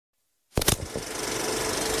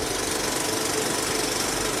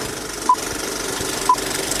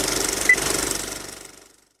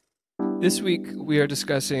This week we are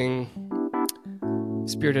discussing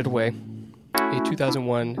Spirited Away, a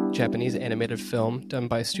 2001 Japanese animated film done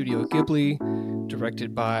by Studio Ghibli,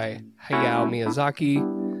 directed by Hayao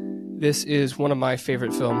Miyazaki. This is one of my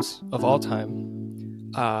favorite films of all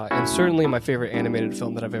time, and certainly my favorite animated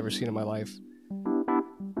film that I've ever seen in my life.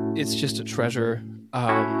 It's just a treasure.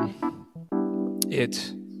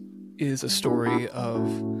 It is a story of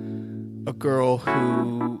a girl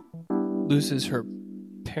who loses her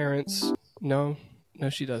parents. No,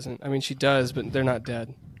 she doesn't. I mean, she does, but they're not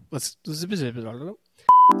dead. This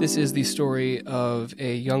is the story of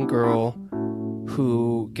a young girl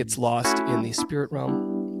who gets lost in the spirit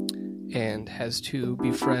realm and has to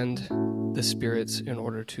befriend the spirits in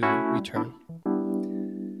order to return.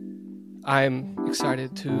 I'm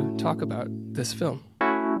excited to talk about this film.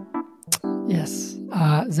 Yes.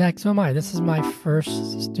 Zach, so am I. This is my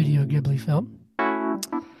first Studio Ghibli film.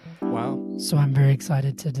 Wow. So I'm very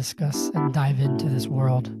excited to discuss and dive into this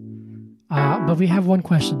world. But we have one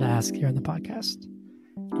question to ask here in the podcast.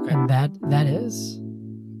 Okay. And that is,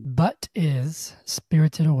 but is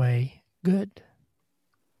Spirited Away good?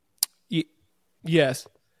 Yes.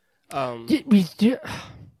 We do.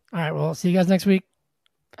 All right, well, see you guys next week.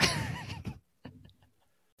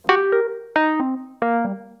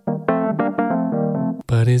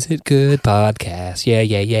 But is it good podcast?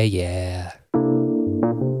 Yeah.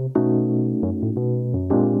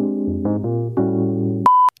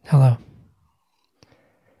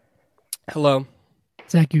 Hello.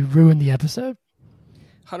 Zach, you ruined the episode.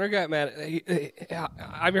 Hunter got mad.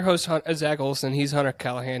 I'm your host, Zach Olson. He's Hunter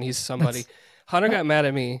Callahan. He's somebody. Hunter got mad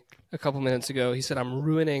at me a couple minutes ago. He said I'm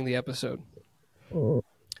ruining the episode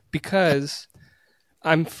because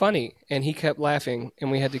I'm funny, and he kept laughing, and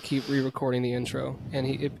we had to keep re-recording the intro, and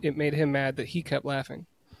it made him mad that he kept laughing.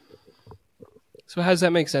 So how does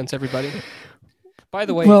that make sense, everybody? By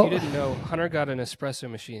the way, if you didn't know, Hunter got an espresso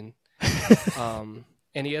machine,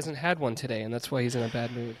 and he hasn't had one today, and that's why he's in a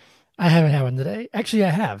bad mood. I haven't had one today. Actually, I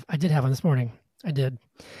have. I did have one this morning. I did.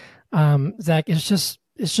 Zach, it's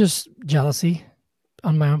just jealousy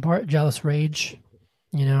on my own part, jealous rage,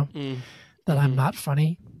 that I'm not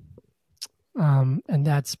funny. And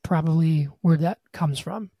that's probably where that comes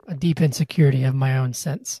from, a deep insecurity of my own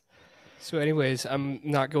sense. So anyways, I'm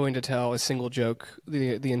not going to tell a single joke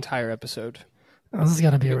the entire episode. Oh, this is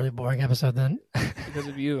going to be a really boring episode then. Because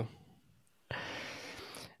of you.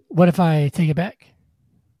 What if I take it back?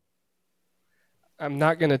 I'm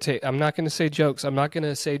not going to say jokes. I'm not going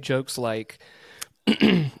to say jokes like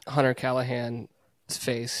Hunter Callahan's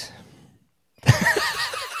face.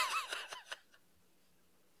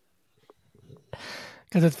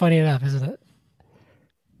 Because it's funny enough, isn't it?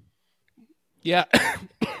 Yeah.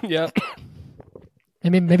 Yeah. I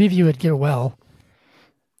mean, maybe if you would get well.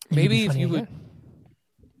 Maybe if you would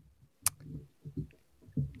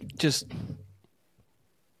just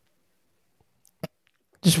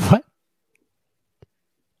what?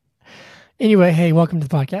 Anyway, hey, welcome to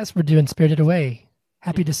the podcast. We're doing Spirited Away.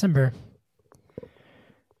 Happy December.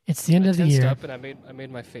 It's the end of the year. Up and I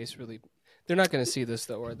made my face really. They're not going to see this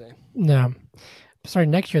though, are they? No. Sorry,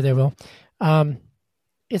 next year they will.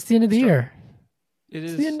 It's the end of the year. It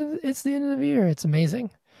is. It's the end of the year. It's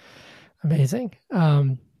amazing. Amazing.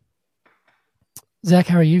 Zach,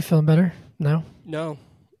 how are you? Feeling better? No? No.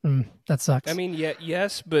 That sucks. I mean,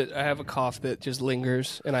 yes, but I have a cough that just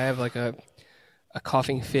lingers, and I have like a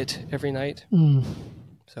coughing fit every night.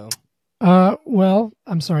 So. Well,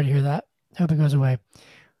 I'm sorry to hear that. Hope it goes away.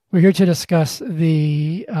 We're here to discuss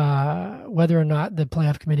the whether or not the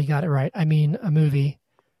playoff committee got it right. I mean, a movie.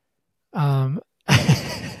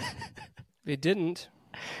 They didn't.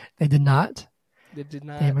 They did not. They did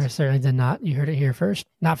not. They certainly did not. You heard it here first.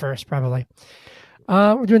 Not first, probably.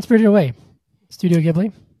 We're doing Spirited Away, Studio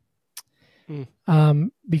Ghibli.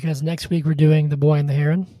 Because next week we're doing The Boy and the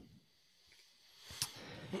Heron.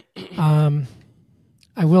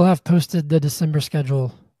 I will have posted the December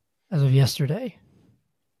schedule as of yesterday.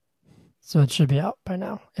 So it should be out by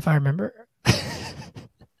now, if I remember.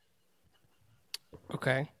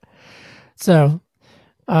 Okay. So,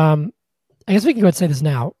 I guess we can go ahead and say this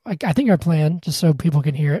now. I think our plan, just so people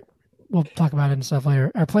can hear it, we'll talk about it and stuff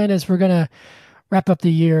later. Our plan is we're going to wrap up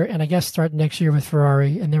the year and I guess start next year with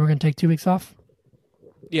Ferrari, and then we're going to take 2 weeks off.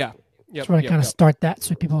 Yeah. Yep. So we're going to kind of start that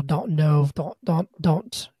so people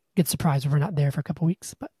don't get surprised if we're not there for a couple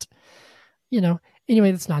weeks. But,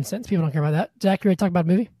 anyway, that's nonsense. People don't care about that. Zach, you ready to talk about a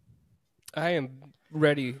movie? I am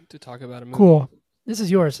ready to talk about a movie. Cool. This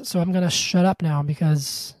is yours. So I'm going to shut up now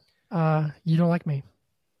because you don't like me.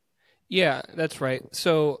 Yeah, that's right.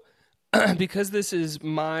 So because this is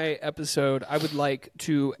my episode, I would like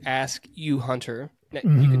to ask you, Hunter, Now,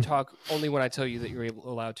 you can talk only when I tell you that you're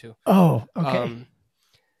allowed to. Oh, okay.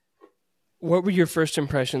 What were your first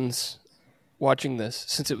impressions watching this,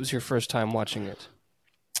 since it was your first time watching it?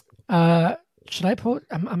 Should I pull?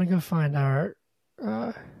 I'm gonna go find our.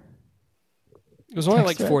 It was only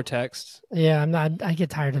like 4 texts. Yeah, I'm not. I get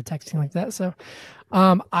tired of texting like that. So,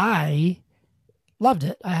 I loved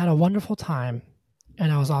it. I had a wonderful time,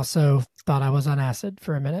 and I was also thought I was on acid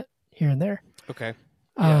for a minute here and there. Okay.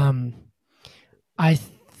 Yeah. I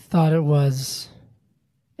thought it was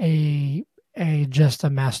a just a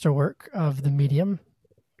masterwork of the medium.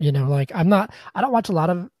 You know, like I don't watch a lot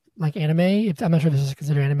of like anime. I'm not sure if this is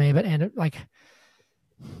considered anime, but like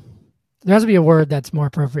there has to be a word that's more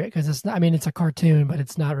appropriate because it's not, I mean, it's a cartoon, but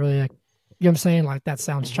it's not really you know what I'm saying? Like that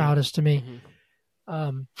sounds childish to me.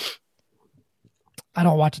 I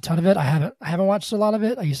don't watch a ton of it. I haven't watched a lot of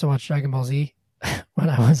it. I used to watch Dragon Ball Z when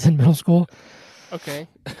I was in middle school. Okay.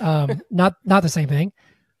 Not the same thing.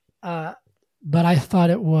 But I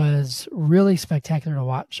thought it was really spectacular to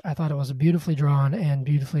watch. I thought it was beautifully drawn and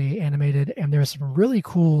beautifully animated. And there was some really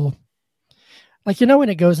cool, like, you know, when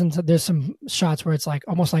it goes into, there's some shots where it's like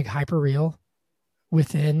almost like hyper real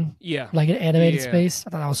within like an animated space.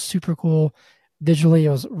 I thought that was super cool. Visually,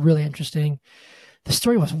 it was really interesting. The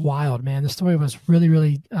story was wild, man. The story was really,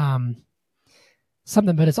 really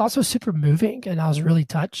something, but it's also super moving. And I was really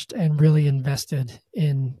touched and really invested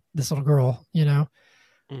in this little girl, you know?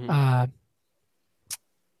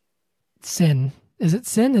 Sin. Is it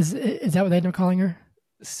Sin? Is that what they end up calling her?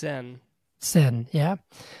 Sen. Sin, yeah.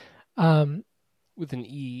 With an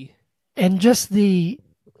E. And just the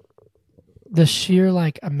sheer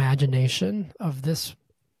like imagination of this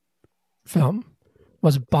film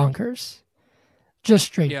was bonkers. Just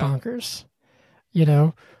straight bonkers. You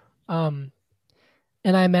know? And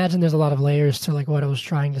I imagine there's a lot of layers to like what it was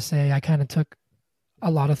trying to say. I kind of took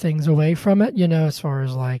a lot of things away from it, you know, as far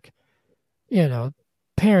as like, you know,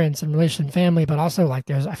 parents and relation family, but also like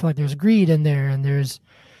I feel like there's greed in there, and there's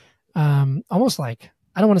almost like,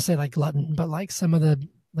 I don't want to say like glutton, but like some of the,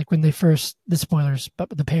 like when they first, the spoilers, but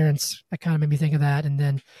the parents, that kind of made me think of that. And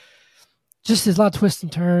then just there's a lot of twists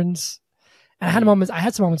and turns. And I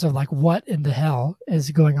had some moments of like, what in the hell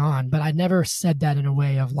is going on? But I never said that in a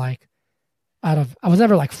way of like, I was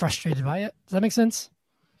never like frustrated by it. Does that make sense?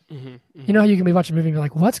 You know how you can be watching a movie and be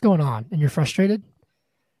like, what's going on? And you're frustrated?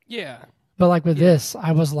 Yeah. But like with this,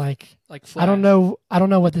 I was like Flash. I don't know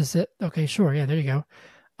what this is. Okay, sure. Yeah, there you go.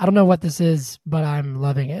 I don't know what this is, but I'm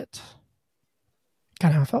loving it.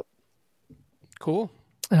 Kind of how I felt. Cool.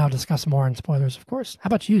 And I'll discuss more in spoilers, of course. How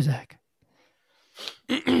about you, Zach?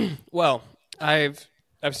 Well, I've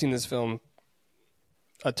seen this film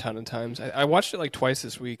a ton of times. I watched it like twice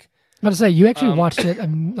this week. I'm about to say, you actually watched it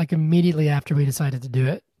like immediately after we decided to do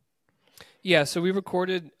it. Yeah, so we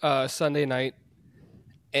recorded Sunday night,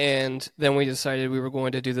 and then we decided we were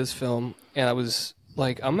going to do this film, and I was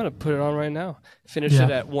like, I'm going to put it on right now. Finished it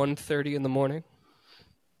at 1:30 in the morning.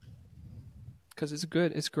 Because it's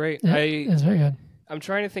good. It's great. Yeah, it's very good. I'm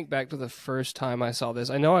trying to think back to the first time I saw this.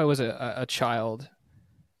 I know I was a child.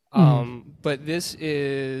 But this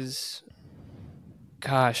is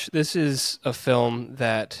a film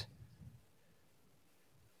that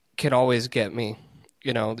can always get me.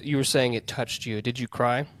 You know, you were saying it touched you. Did you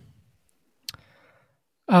cry?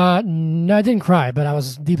 No, I didn't cry, but I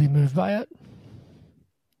was deeply moved by it.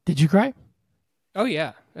 Did you cry? Oh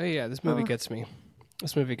yeah. This movie gets me.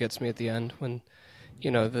 This movie gets me at the end when, you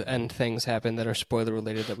know, the end things happen that are spoiler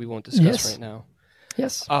related that we won't discuss right now.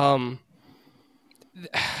 Yes. I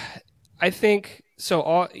think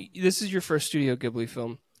so. This is your first Studio Ghibli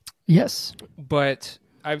film. Yes. But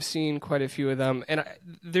I've seen quite a few of them, and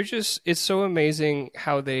they're it's so amazing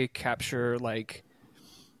how they capture like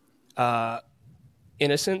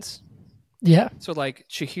innocence. Yeah. So like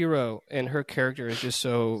Chihiro and her character is just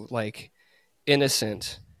so like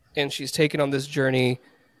innocent, and she's taken on this journey,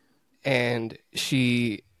 and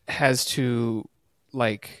she has to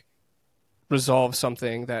like resolve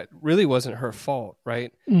something that really wasn't her fault,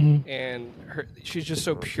 right? And she's just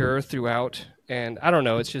so pure throughout, and I don't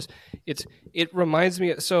know, it reminds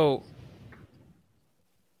me. So,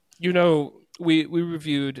 you know, we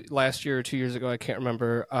reviewed last year or 2 years ago, I can't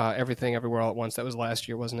remember, Everything Everywhere All at Once. That was last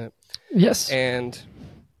year, wasn't it? Yes. And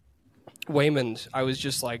Waymond, I was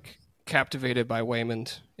just like captivated by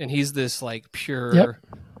Waymond, and he's this like pure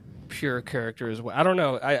character as well. I don't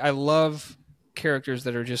know, I love characters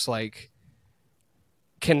that are just like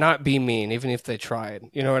cannot be mean even if they tried,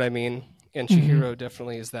 you know what I mean? And Chihiro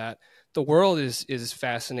definitely is that. The world is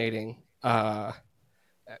fascinating. The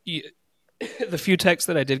few texts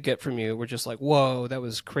that I did get from you were just like, whoa, that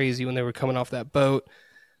was crazy when they were coming off that boat.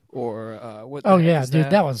 or what? Oh yeah, dude,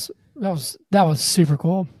 that was super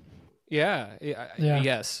cool. Yeah. Yeah.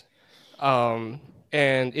 Yes. And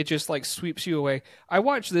it just like sweeps you away. I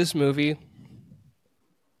watched this movie,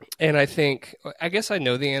 and I guess I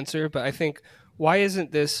know the answer, but I think, why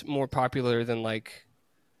isn't this more popular than like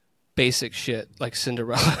basic shit like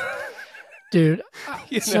Cinderella? Dude,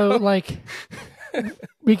 You so know? like,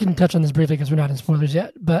 we can touch on this briefly because we're not in spoilers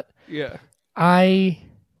yet, but Yeah. I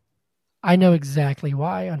know exactly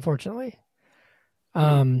why, unfortunately.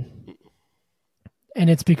 And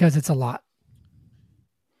it's because it's a lot.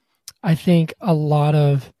 I think a lot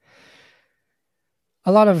of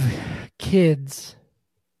kids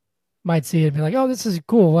might see it and be like, "Oh, this is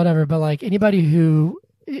cool, whatever." But like anybody who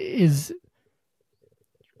is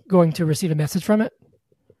going to receive a message from it,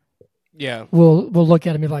 Yeah. will look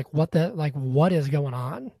at it and be like, what is going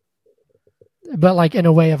on? But like in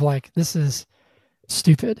a way of like, this is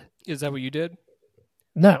stupid. Is that what you did?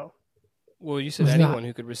 No. Well, you said It's anyone not.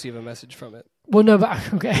 who could receive a message from it. Well, no,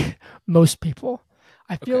 but okay. Most people.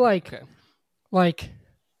 I feel like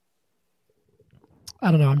I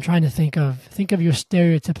don't know. I'm trying to think of your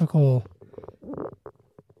stereotypical.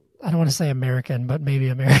 I don't want to say American, but maybe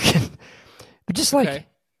American. But just like,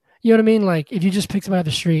 you know what I mean? Like if you just pick somebody off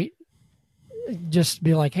the street, just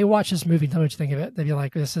be like, "Hey, watch this movie. Tell me what you think of it." They'd be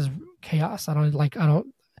like, "This is chaos." I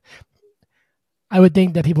would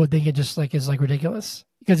think that people would think it just like is like ridiculous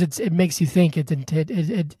because it makes you think.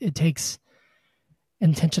 It takes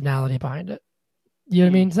intentionality behind it. You know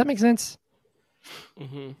what I mean? Does that make sense?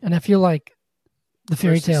 Mm-hmm. And I feel like the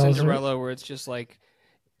fairy tales, Cinderella, where it's just like,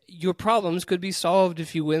 your problems could be solved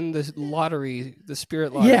if you win the lottery, the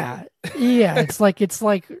spirit lottery. Yeah. It's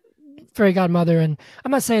like fairy godmother, and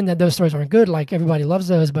I'm not saying that those stories aren't good. Like everybody loves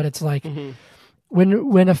those, but it's like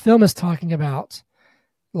when a film is talking about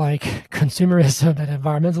like consumerism and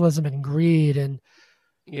environmentalism and greed and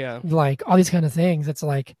like all these kind of things, it's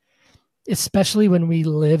like, especially when we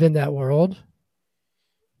live in that world,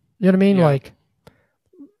 you know what I mean? Like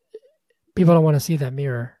people don't want to see that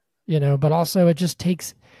mirror, but also it just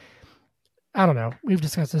takes, I don't know, we've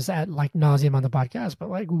discussed this at like nauseum on the podcast, but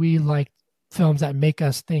like we like films that make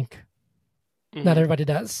us think. Not everybody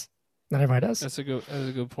does. That's a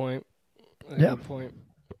good point. Good point.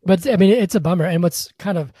 But I mean, it's a bummer. And what's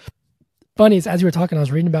kind of funny is, as you were talking, I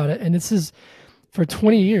was reading about it, and this is, for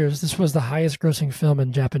 20 years, this was the highest grossing film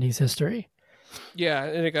in Japanese history. Yeah,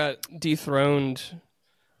 and it got dethroned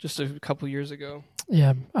just a couple years ago.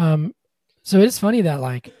 Yeah. So it's funny that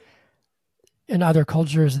like in other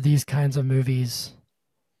cultures, these kinds of movies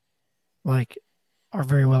like are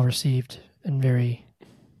very well received and very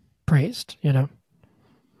praised,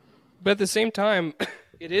 But at the same time,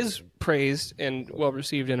 it is praised and well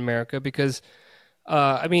received in America because,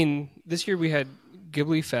 I mean, this year we had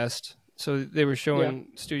Ghibli Fest, so they were showing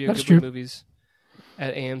Studio Ghibli movies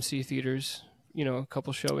at AMC theaters. A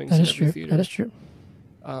couple showings. That is true. Theater. That is true.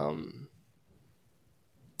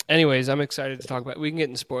 Anyways, I'm excited to talk about it. We can get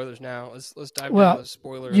into spoilers now. Let's dive down the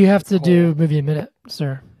spoiler. You have to do movie a minute,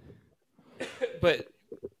 sir. But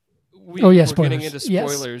we're getting into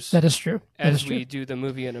spoilers. Yes, that is true. As we do the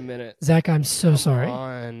movie in a minute. Zach, I'm so sorry.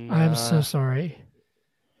 I'm so sorry.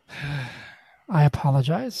 I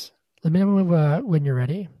apologize. Let me know when you're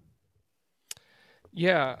ready.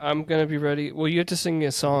 Yeah, I'm going to be ready. Well, you have to sing me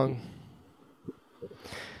a song.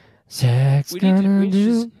 Zach's we need to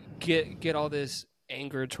just get all this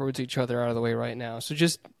anger towards each other out of the way right now. So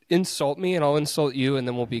just insult me and I'll insult you and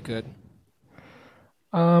then we'll be good.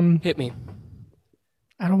 Hit me.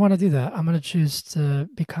 I don't want to do that. I'm going to choose to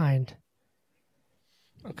be kind.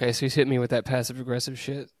 Okay, so he's hit me with that passive aggressive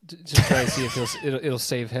shit to try to see if it'll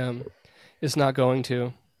save him. It's not going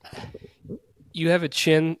to. You have a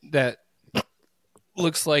chin that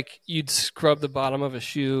looks like you'd scrub the bottom of a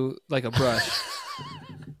shoe like a brush.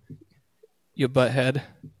 You butthead.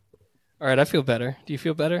 All right, I feel better. Do you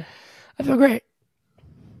feel better? I feel great.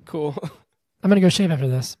 Cool. I'm going to go shave after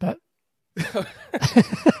this, but...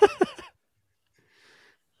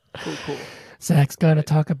 Cool. Zach's going to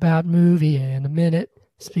talk about movie in a minute.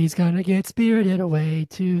 Speed's going to get spirited away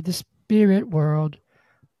to the spirit world,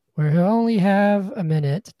 where he'll only have a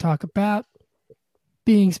minute to talk about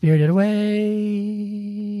being spirited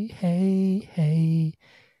away. Hey.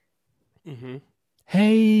 Mm-hmm.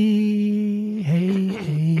 Hey.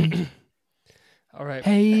 All right.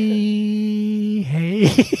 Hey.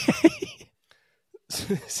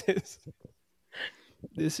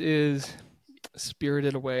 This is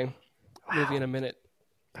Spirited Away. Wow. Movie in a minute.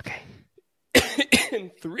 Okay. In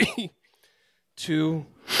 3, 2,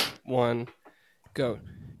 1, go.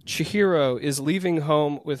 Chihiro is leaving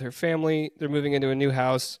home with her family. They're moving into a new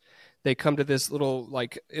house. They come to this little,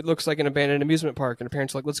 like, it looks like an abandoned amusement park, and her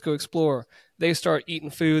parents are like, let's go explore. They start eating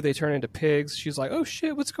food. They turn into pigs. She's like, oh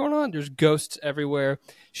shit, what's going on? There's ghosts everywhere.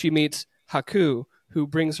 She meets Haku, who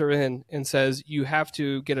brings her in and says, you have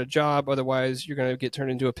to get a job, otherwise you're going to get turned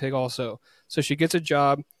into a pig also. So she gets a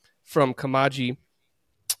job from Kamaji,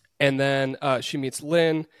 and then she meets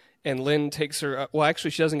Lin, and Lin takes her up. Well,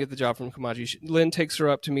 actually, she doesn't get the job from Kamaji. Lin takes her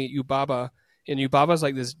up to meet Yubaba, and Yubaba's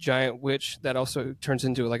like this giant witch that also turns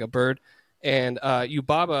into like a bird. And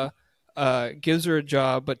Yubaba gives her a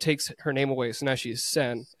job, but takes her name away. So now she's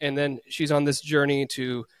Sen. And then she's on this journey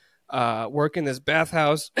to work in this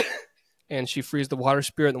bathhouse, and she frees the water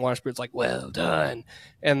spirit, and the water spirit's like, well done.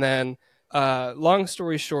 And then, long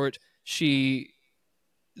story short, she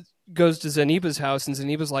goes to Zeniba's house, and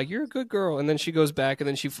Zeniba's like, you're a good girl. And then she goes back, and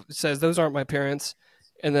then she says, those aren't my parents.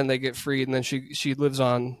 And then they get freed, and then she lives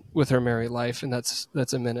on with her merry life, and that's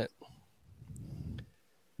a minute.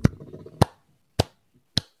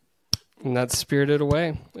 And that's Spirited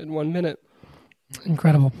Away in 1 minute.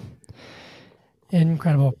 Incredible.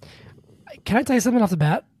 Incredible. Can I tell you something off the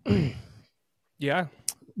bat? Yeah.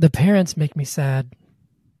 The parents make me sad.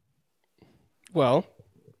 Well,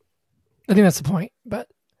 I think that's the point, but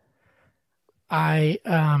the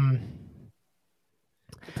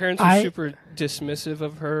parents are super dismissive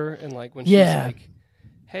of her, and like when she's like,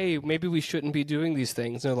 hey, maybe we shouldn't be doing these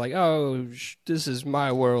things, and they're like, oh, this is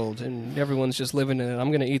my world and everyone's just living in it,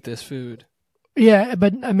 I'm gonna eat this food. Yeah,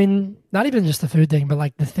 but I mean, not even just the food thing, but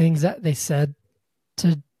like the things that they said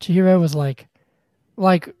to Chihiro was like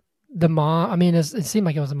the mom, I mean, it seemed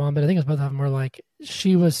like it was the mom, but I think it was both of them, were like,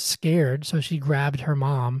 she was scared, so she grabbed her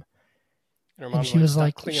mom. And she was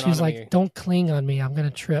like, don't cling on me, I'm going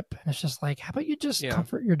to trip. And it's just like, how about you just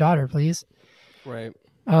comfort your daughter, please? Right.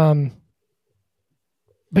 But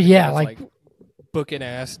yeah, like booking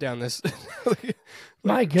ass down this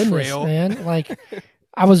my goodness, trail. Man. Like,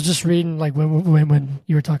 I was just reading, like, when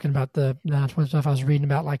you were talking about the non-Twitter stuff, I was reading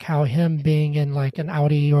about, like, how him being in, like, an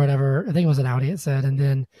Audi or whatever, I think it was an Audi, it said, and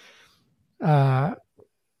then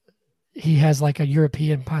he has, like, a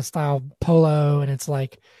European style polo, and it's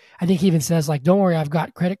like, I think he even says, like, don't worry, I've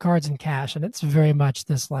got credit cards and cash. And it's very much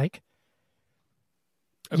this, like,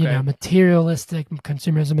 you know, materialistic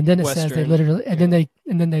consumerism. And then it says they literally, and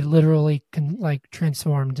then they literally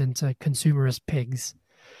transformed into consumerist pigs.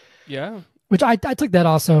 Yeah. Which I took that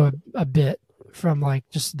also a bit from, like,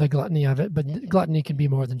 just the gluttony of it. But gluttony can be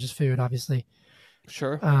more than just food, obviously.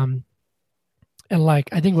 Sure. And, like,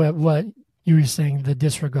 I think what you were saying, the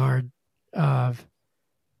disregard of,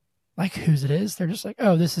 like, whose it is, they're just like,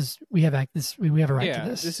 oh, we have a right to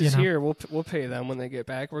this. This is here. We'll pay them when they get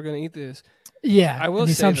back. We're gonna eat this. Yeah, I will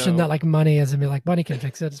the say, assumption though, that, like, money is gonna be like, money can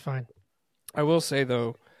fix it. It's fine. I will say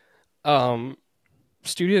though,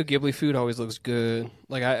 Studio Ghibli food always looks good.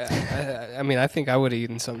 Like I mean, I think I would have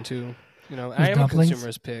etten some too. You know, I am dumplings. A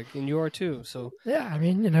consumerist pig, and you are too. So yeah, I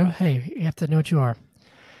mean, you know, hey, you have to know what you are.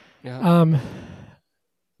 Yeah.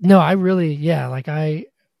 No, I really, like I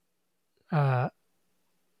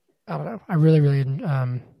don't know. I really,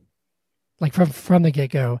 like from the get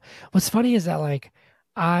go. What's funny is that, like,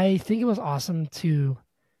 I think it was awesome to.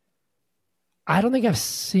 I don't think I've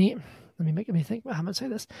seen. Let me think. How am I gonna say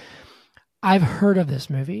this? I've heard of this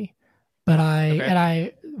movie, but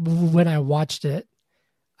when I watched it,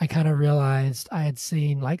 I kind of realized I had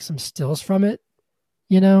seen, like, some stills from it.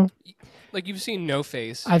 You know, like, you've seen No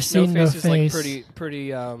Face. I've seen No Face. Is like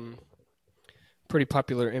pretty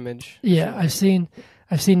popular image. Yeah, I've seen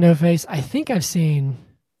No Face. I think I've seen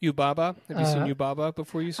Yubaba. Have you seen Yubaba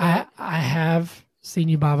before you saw it? I have seen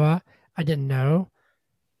Yubaba. I didn't know.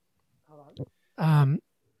 And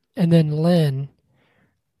then Lin,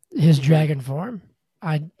 his dragon form.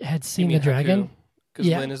 I had seen the dragon. Because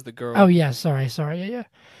Lin is the girl. Oh yeah, sorry. Yeah.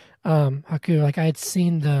 Haku, like, I had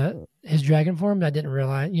seen his dragon form, but I didn't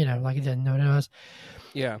realize, you know, like, I didn't know what it was.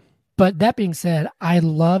 Yeah. But that being said, I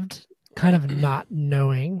loved kind of not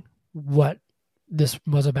knowing what this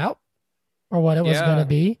was about or what it was going to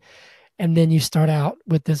be. And then you start out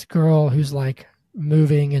with this girl who's, like,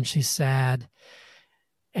 moving and she's sad.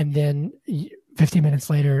 And then 15 minutes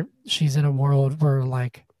later, she's in a world where,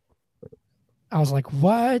 like, I was like,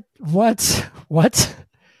 what?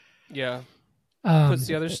 Yeah. Puts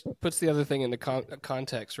the other thing into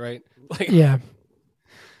context, right? Like, yeah.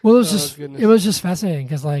 Well, it was just fascinating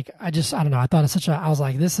because, like, I don't know. I thought it's I was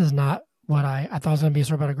like, this is not what I thought it was going to be,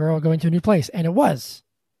 sort of about a girl going to a new place. And it was.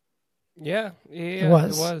 Yeah. It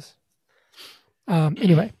was.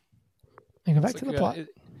 Anyway, I go back to the plot.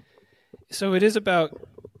 So it is about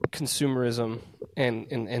consumerism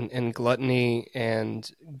and gluttony and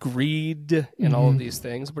greed and all of these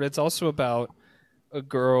things, but it's also about a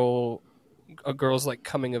girl's like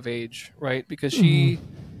coming of age, right? Because she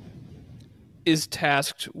is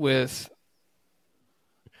tasked with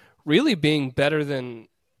really being better than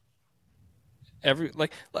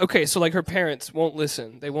so like her parents won't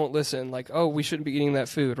listen. They won't listen. Like, oh, we shouldn't be eating that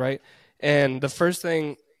food, right? And the first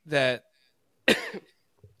thing that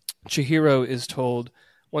Chihiro is told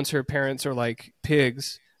once her parents are like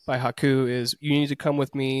pigs by Haku is, you need to come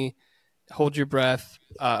with me, hold your breath.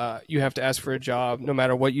 You have to ask for a job. No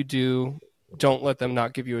matter what you do, don't let them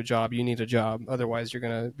not give you a job. You need a job. Otherwise, you're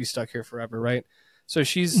going to be stuck here forever, right? So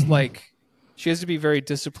she's like, she has to be very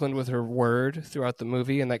disciplined with her word throughout the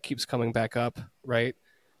movie, and that keeps coming back up, right?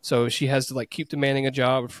 So she has to like keep demanding a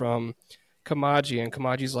job from Kamaji, and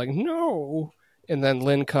Kamaji's like, no. And then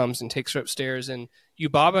Lin comes and takes her upstairs, and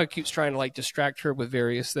Yubaba keeps trying to like distract her with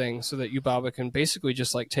various things so that Yubaba can basically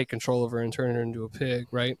just like take control of her and turn her into a pig,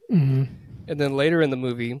 right? And then later in the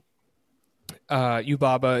movie,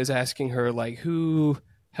 Yubaba is asking her like, who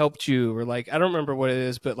helped you, or like, I don't remember what it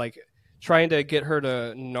is, but like trying to get her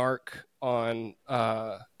to narc on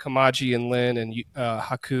Kamaji and Lin and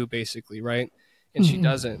Haku, basically, right? And she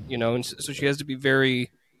doesn't, you know, and so she has to be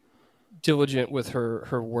very diligent with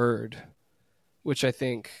her word, which I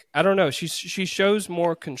think, I don't know, she shows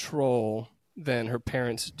more control than her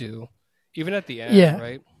parents do, even at the end,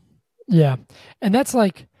 right? Yeah. And that's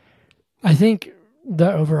like, I think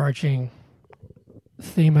the overarching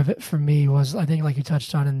theme of it for me was, I think like you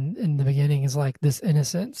touched on in the beginning, is like this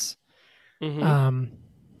innocence.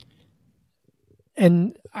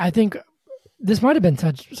 And I think this might have been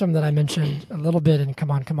something that I mentioned a little bit in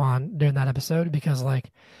Come On during that episode, because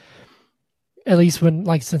like, at least when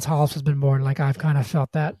like since Hollis has been born, like I've kind of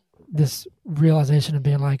felt that this realization of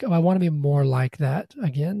being like, oh, I want to be more like that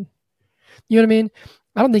again. You know what I mean?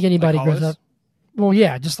 I don't think anybody like grows up. Well,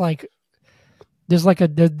 yeah, just like there's like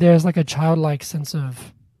a childlike sense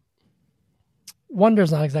of wonder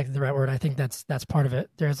is not exactly the right word. I think that's part of it.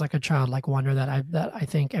 There's like a childlike wonder that I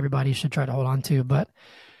think everybody should try to hold on to. But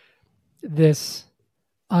this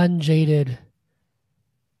unjaded,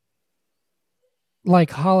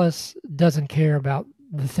 like Hollis doesn't care about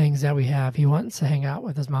the things that we have. He wants to hang out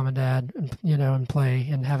with his mom and dad, and and play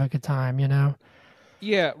and have a good time.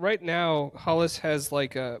 Yeah, right now Hollis has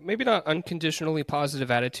like a maybe not unconditionally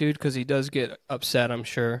positive attitude, because he does get upset, I'm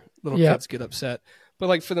sure. Little kids get upset. But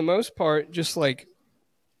like for the most part, just like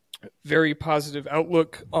very positive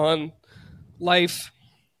outlook on life.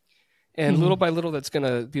 And little by little that's going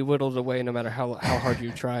to be whittled away no matter how hard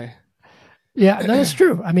you try. Yeah, no, it's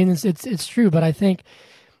true. I mean, it's true, but I think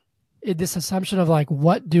this assumption of like,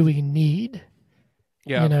 what do we need?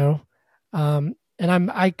 Yeah. And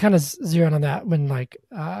I kind of zero in on that when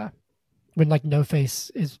No Face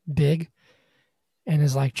is big and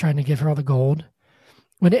is like trying to give her all the gold,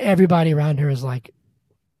 when everybody around her is like,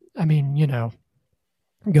 I mean,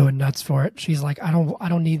 going nuts for it. She's like, I don't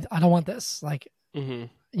want this. Like,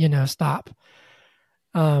 stop.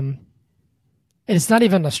 And it's not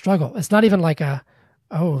even a struggle. It's not even like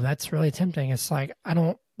oh, that's really tempting. It's like, that's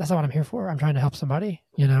not what I'm here for. I'm trying to help somebody,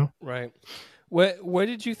 Right. What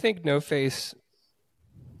did you think No Face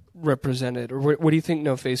represented, or what do you think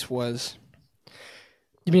No Face was?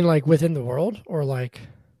 You mean like within the world, or like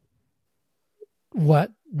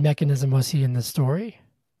what mechanism was he in the story?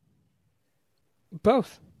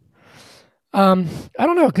 Both. I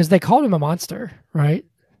don't know, because they called him a monster, right?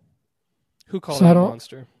 Who called him a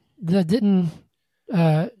monster? Didn't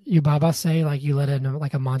Yubaba say like you let in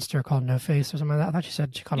like a monster called No Face or something like that? I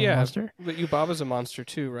thought she called him a monster. But Yubaba's a monster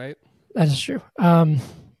too, right? That is true.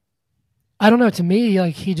 I don't know. To me,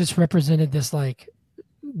 like he just represented this like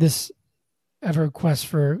this ever quest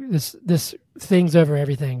for this things over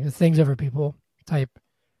everything, things over people type,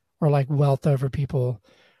 or like wealth over people,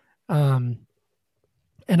 and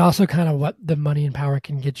also kind of what the money and power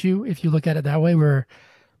can get you if you look at it that way. Where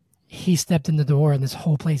he stepped in the door and this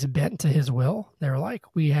whole place bent to his will. They were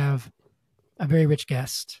like, we have a very rich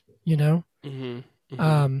guest, Well,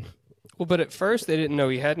 but at first they didn't know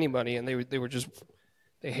he had any money, and they were just,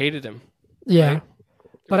 they hated him. Yeah. Right?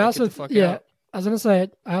 But like, I also, I was going to say,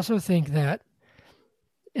 I also think that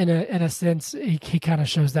in a sense, he kind of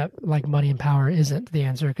shows that like money and power isn't the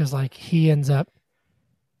answer, because like he ends up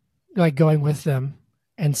like going with them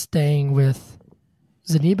and staying with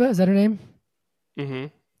Zeniba. Is that her name?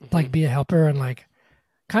 Like be a helper and like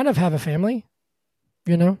kind of have a family,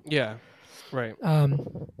 Yeah, right.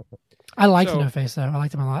 I liked No Face though. I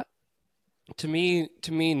liked him a lot. To me,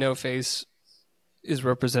 No Face is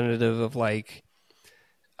representative of like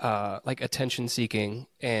attention seeking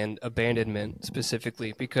and abandonment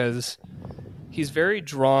specifically, because he's very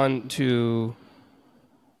drawn to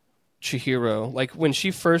Chihiro. Like when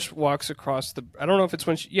she first walks across I don't know if it's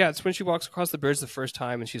when it's when she walks across the bridge the first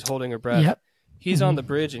time and she's holding her breath. Yep. He's on the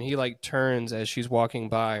bridge and he like turns as she's walking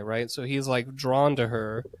by, right? So he's like drawn to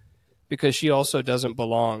her because she also doesn't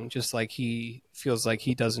belong, just like he feels like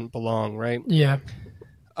he doesn't belong, right? Yeah.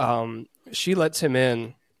 She lets him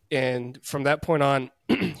in, and from that point on,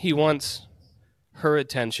 he wants her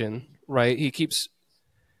attention, right? He keeps,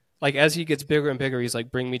 like, as he gets bigger and bigger, he's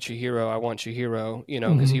like, bring me Chihiro, I want Chihiro,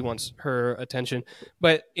 because he wants her attention.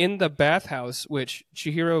 But in the bathhouse, which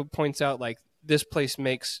Chihiro points out, like, this place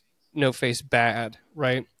makes No Face bad,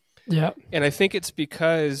 right? Yeah. And I think it's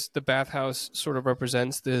because the bathhouse sort of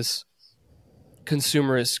represents this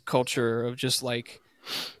consumerist culture of just like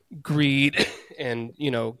greed and,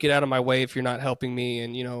 get out of my way if you're not helping me.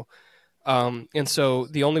 And so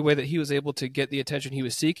the only way that he was able to get the attention he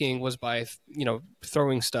was seeking was by,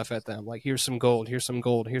 throwing stuff at them. Like, here's some gold, here's some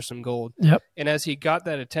gold, here's some gold. Yep. And as he got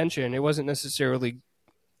that attention, it wasn't necessarily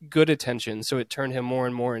good attention. So it turned him more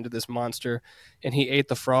and more into this monster, and he ate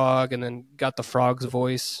the frog and then got the frog's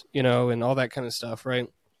voice, and all that kind of stuff. Right.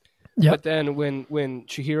 Yep. But then when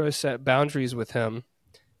Chihiro set boundaries with him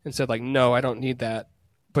and said like, no, I don't need that,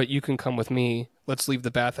 but you can come with me. Let's leave the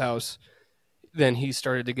bathhouse. Then he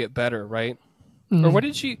started to get better. Right. Or what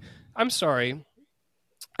did she, I'm sorry,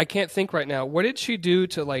 I can't think right now. What did she do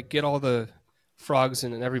to like get all the frogs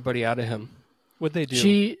and everybody out of him? What'd they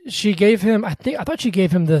do? She gave him, I thought she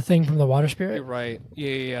gave him the thing from the water spirit. You're right.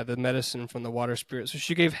 Yeah. The medicine from the water spirit. So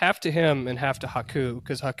she gave half to him and half to Haku,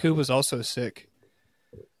 because Haku was also sick.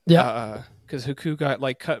 Yeah. Because Haku got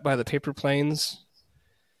like cut by the paper planes.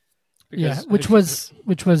 Yeah, which was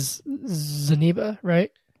Zeniba,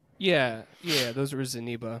 right? Yeah, those were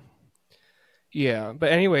Zeniba. Yeah,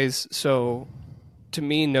 but anyways, so to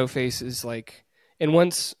me, No Face is like, and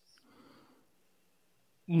once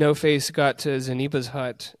No Face got to Zeniba's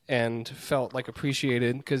hut and felt like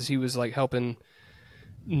appreciated because he was like helping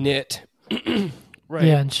knit, right?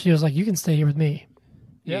 Yeah, and she was like, "You can stay here with me."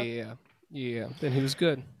 Yeah. Then he was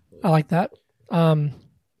good. I like that. I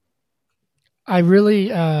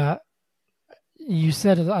really, you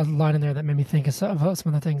said a line in there that made me think of some of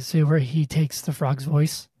the things too, where he takes the frog's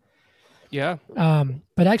voice. Yeah.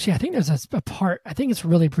 But actually, I think there's a part. I think it's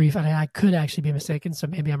really brief, and I could actually be mistaken, so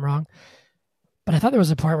maybe I'm wrong. But I thought there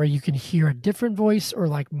was a part where you can hear a different voice or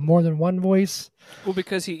like more than one voice. Well,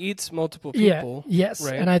 because he eats multiple people. Yeah. Yes.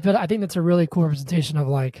 Right? And I think that's a really cool representation of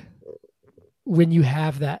like when you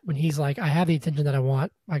have that, when he's like, I have the attention that I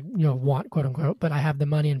want, like, want, quote unquote, but I have the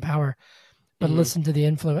money and power. But listen to the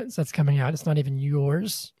influence that's coming out. It's not even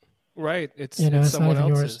yours. Right. It's not someone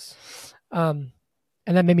even else's. Yours.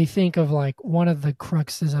 And that made me think of like one of the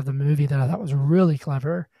cruxes of the movie that I thought was really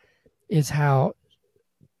clever is how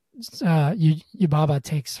Yubaba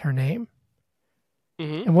takes her name.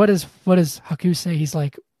 Mm-hmm. And what does Haku say? He's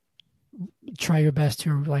like, try your best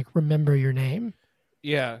to like remember your name.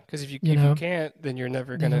 Yeah, because if you can't, then you're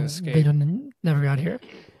never going to escape. They never got here.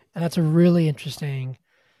 And that's a really interesting.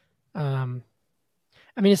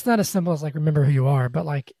 I mean, it's not as simple as like remember who you are, but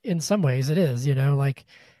like in some ways it is, like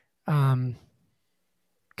kind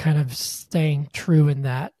of staying true in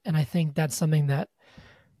that. And I think that's something that,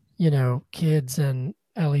 kids, and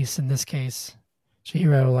at least in this case,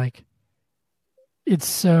 Chihiro, like it's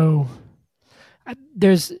so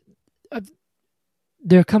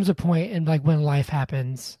there comes a point in like when life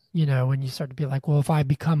happens, when you start to be like, well, if I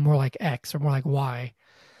become more like X or more like Y,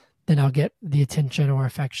 then I'll get the attention or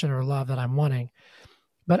affection or love that I'm wanting.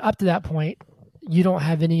 But up to that point, you don't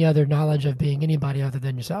have any other knowledge of being anybody other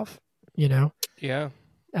than yourself, Yeah.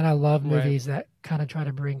 And I love movies that kind of try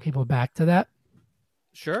to bring people back to that.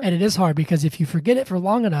 Sure. And it is hard because if you forget it for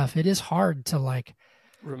long enough, it is hard to like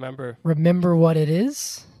remember what it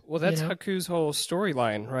is. Well, that's Haku's whole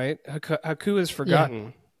storyline, right? Haku is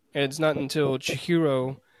forgotten. And it's not until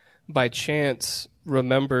Chihiro, by chance,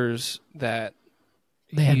 remembers that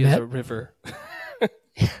he is a river.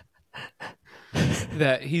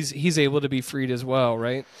 That he's able to be freed as well,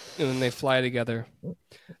 right? And then they fly together. That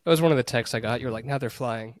was one of the texts I got. You're like, now they're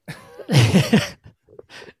flying.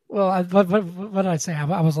 Well, what did I say?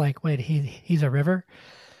 I was like, wait, he's a river?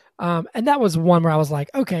 And that was one where I was like,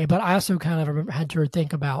 okay, but I also kind of had to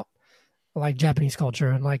think about like Japanese culture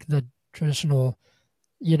and like the traditional,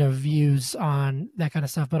 views on that kind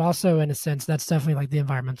of stuff. But also in a sense, that's definitely like the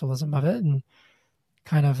environmentalism of it and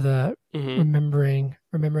kind of the remembering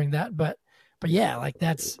that. But yeah, like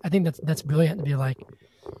I think that's brilliant to be like,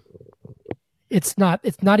 it's not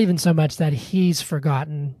even so much that he's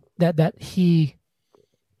forgotten, that he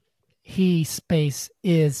space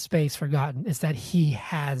is space forgotten. It's that he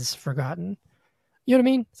has forgotten. You know what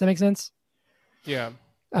I mean? Does that make sense? Yeah.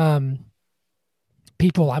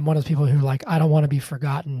 people. I'm one of those people who like I don't want to be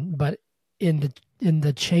forgotten, but in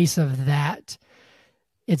the chase of that,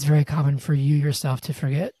 it's very common for you yourself to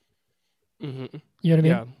forget. Mm-hmm. You know what I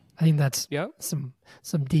mean? Yeah. I think that's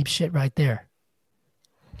some deep shit right there.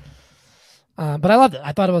 But I loved it.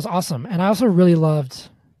 I thought it was awesome, and I also really loved.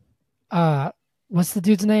 What's the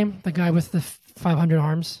dude's name? The guy with the 500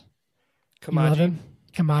 arms. Kamaji. You love him?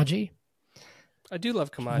 Kamaji. I do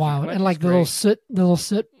love Kamaji. Wow, Kamaji's and like the great. little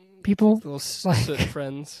soot people, little soot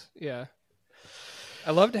friends. Yeah,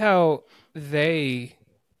 I loved how they,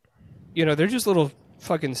 they're just little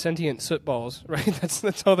fucking sentient soot balls, right?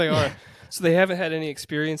 That's all they are. So they haven't had any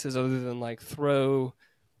experiences other than like throw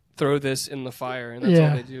this in the fire, and that's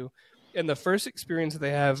all they do. And the first experience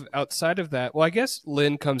they have outside of that, well, I guess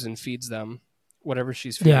Lynn comes and feeds them whatever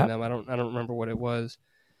she's feeding them. I don't remember what it was,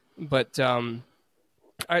 but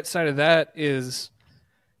outside of that is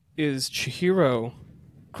Chihiro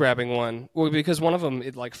grabbing one. Well, because one of them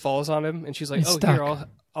it like falls on him, and she's like, It's "Oh, stuck. here,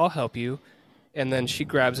 I'll help you." And then she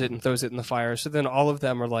grabs it and throws it in the fire. So then all of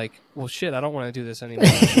them are like, "Well, shit, I don't want to do this anymore.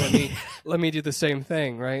 let me do the same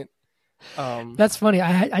thing, right?" That's funny.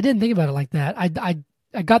 I didn't think about it like that.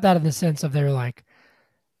 I got that in the sense of they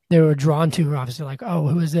were drawn to her, obviously, like, oh,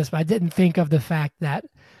 who is this? But I didn't think of the fact that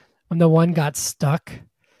when the one got stuck,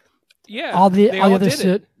 all the other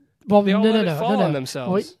soot. Well, they all let it no, fall on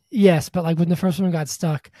themselves. Well, yes, but like when the first one got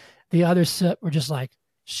stuck, the other soot were just like,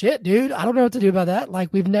 shit, dude, I don't know what to do about that.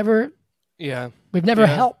 Like we've never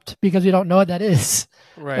helped because we don't know what that is.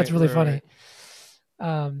 Right. That's really funny.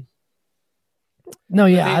 Right. No,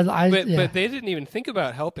 yeah, but they didn't even think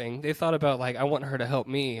about helping. They thought about like, I want her to help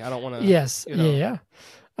me. I don't want to. Yes, yeah.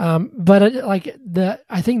 But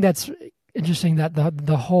I think that's interesting that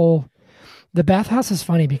the bathhouse is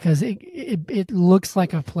funny because it looks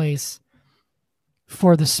like a place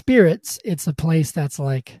for the spirits. It's a place that's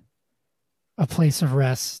like a place of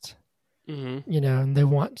rest, and they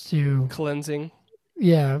want to cleansing.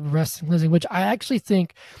 Yeah, rest and cleansing, which I actually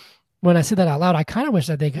think when I say that out loud, I kind of wish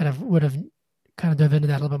that they would have kind of dove into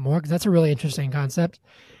that a little bit more because that's a really interesting concept,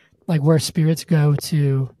 like where spirits go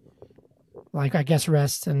to, like I guess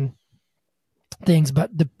rest and things.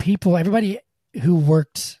 But the people, everybody who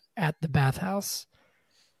worked at the bathhouse,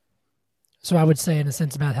 so I would say in a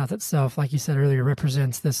sense, the bathhouse itself, like you said earlier,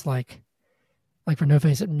 represents this like for No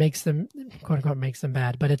Face, it makes them quote unquote makes them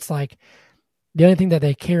bad, but it's like the only thing that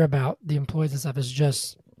they care about, the employees and stuff, is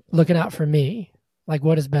just looking out for me, like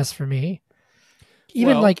what is best for me.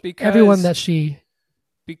 Even everyone that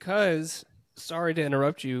because sorry to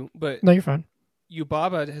interrupt you, but no, you're fine.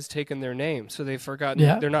 Yubaba has taken their name, so they've forgotten.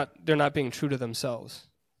 Yeah. They're not being true to themselves.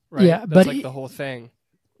 Right? Yeah, that's but like the whole thing.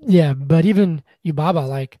 Yeah, but even Yubaba,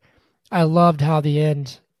 like I loved how the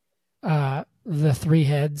end, the three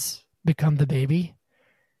heads become the baby.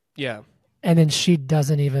 Yeah, and then she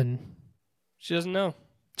doesn't know.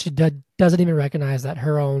 She doesn't even recognize that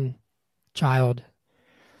her own child.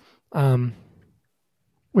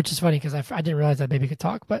 Which is funny because I didn't realize that baby could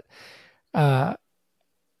talk, but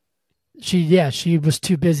she was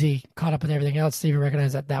too busy caught up with everything else to even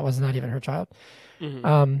recognize that was not even her child.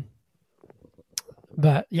 Mm-hmm.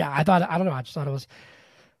 But yeah, I just thought it was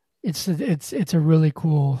it's a really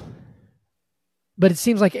cool, but it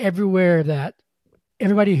seems like everywhere that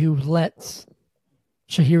everybody who lets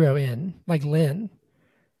Chihiro in, like Lynn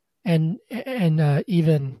and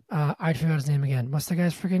even I forgot his name again. What's the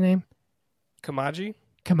guy's freaking name?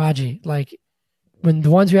 Kamaji, like when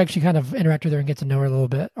the ones who actually kind of interact with her and get to know her a little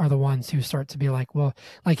bit are the ones who start to be like, well,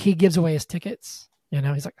 like he gives away his tickets,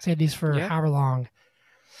 he's like, say these for however long.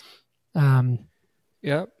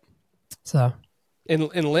 Yeah. So in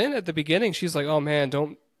Lynn at the beginning, she's like, oh man,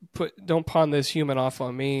 don't pawn this human off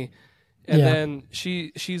on me. And then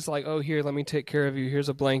she's like, oh, here, let me take care of you. Here's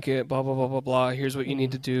a blanket, blah, blah, blah, blah, blah. Here's what you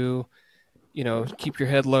need to do. Keep your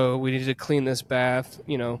head low. We need to clean this bath,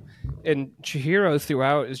 And Chihiro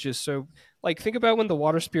throughout is just so, like, think about when the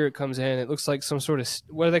water spirit comes in. It looks like some sort of,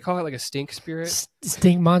 what do they call it? Like a stink spirit?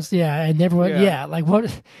 Stink monster, yeah. And everyone, like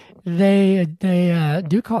what they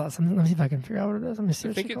do call it something. Let me see if I can figure out what it is. Let me see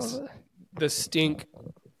what she calls it. The stink,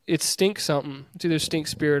 it's stink something. It's either stink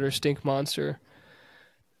spirit or stink monster.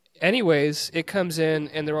 Anyways, it comes in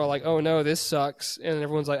and they're all like, oh no, this sucks. And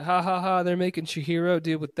everyone's like, ha ha ha, they're making Chihiro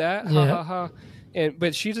deal with that. Ha ha ha.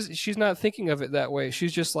 But she's not thinking of it that way.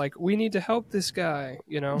 She's just like, we need to help this guy,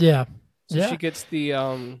 Yeah. So she gets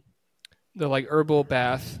the like herbal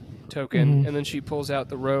bath token and then she pulls out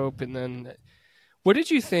the rope and then what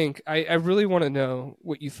did you think? I really want to know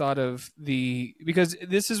what you thought of because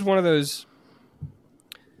this is one of those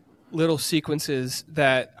little sequences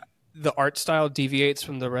that the art style deviates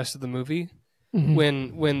from the rest of the movie.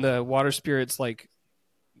 when the water spirit's like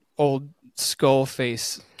old skull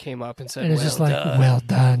face came up and said, and it's just like, well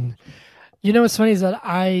done. You know what's funny is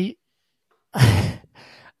that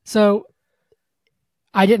so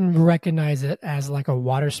I didn't recognize it as like a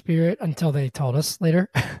water spirit until they told us later.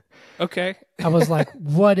 Okay. I was like,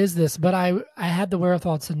 what is this? But I had the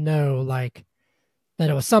wherewithal to know like that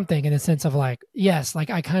it was something, in the sense of like, yes, like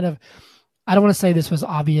I don't want to say this was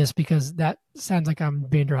obvious because that sounds like I'm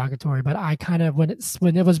being derogatory, but I kind of, when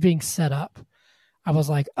it was being set up, I was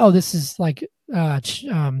like, oh, this is like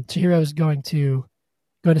Chihiro's going to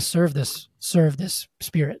serve this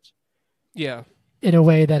spirit. Yeah. In a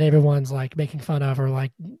way that everyone's like making fun of, or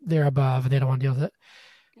like they're above and they don't want to deal with it.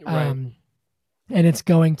 Right. And it's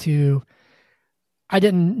going to, I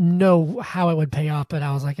didn't know how it would pay off, but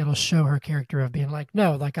I was like, it'll show her character of being like,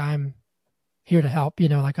 no, like I'm here to help, you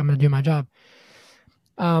know, like I'm going to do my job.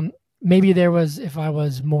 Maybe there was, if I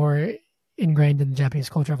was more ingrained in the Japanese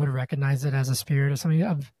culture, I would have recognized it as a spirit or something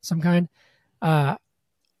of some kind. I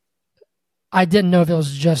didn't know if it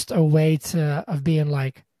was just a way of being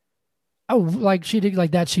like, oh, like she did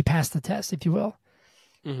like that, she passed the test, if you will.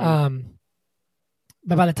 Mm-hmm.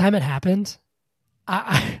 But by the time it happened,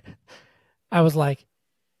 I was like,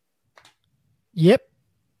 yep,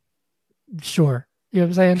 sure. You know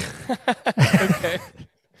what I'm saying? Okay.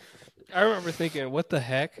 I remember thinking, what the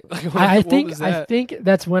heck? Like, I think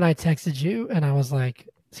that's when I texted you and I was like,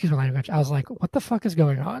 excuse my language, I was like, what the fuck is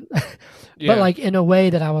going on? But like in a way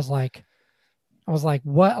that I was like,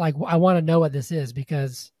 what? Like, I want to know what this is,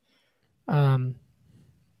 because I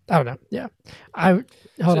don't know. Yeah.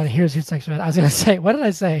 Hold on. Here's your section. I was going to say, what did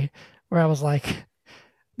I say? Where I was like,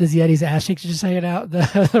 does Yeti's ass cheeks just hanging out?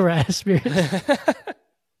 The radish spirit.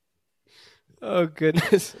 Oh,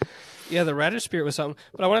 goodness. Yeah, the radish spirit was something.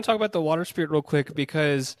 But I want to talk about the water spirit real quick,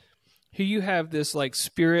 because here you have this like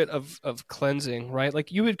spirit of cleansing, right?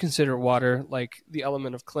 Like you would consider water like the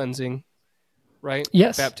element of cleansing, right?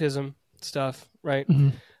 Yes. Baptism stuff, right?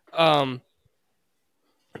 Mm-hmm.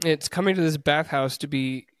 It's coming to this bathhouse to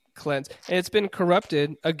be cleansed, and it's been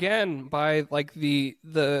corrupted again by like the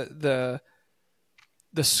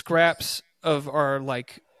scraps of our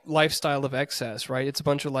like lifestyle of excess, right? It's a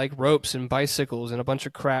bunch of like ropes and bicycles and a bunch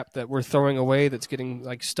of crap that we're throwing away that's getting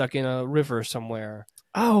like stuck in a river somewhere.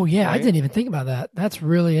 Oh yeah, right? I didn't even think about that. That's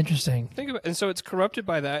really interesting. And so it's corrupted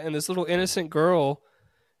by that, and this little innocent girl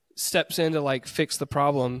steps in to like fix the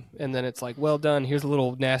problem, and then it's like, well done, here's a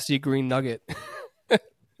little nasty green nugget.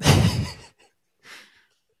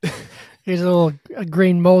 Here's a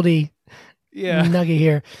green moldy nugget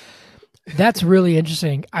here. That's really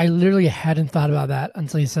interesting. I literally hadn't thought about that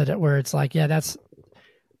until you said it, where it's like, yeah, that's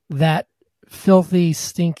that filthy,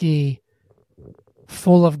 stinky,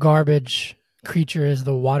 full of garbage creature is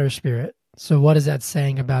the water spirit. So what is that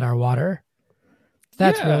saying about our water?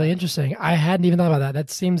 That's really interesting. I hadn't even thought about that.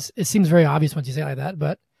 It seems very obvious once you say it like that,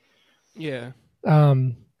 but yeah.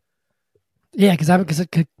 Yeah,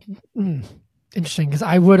 interesting, because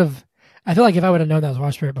I feel like if I would have known that was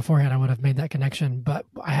water spirit beforehand, I would have made that connection, but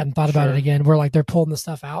I hadn't thought about it again, where like they're pulling the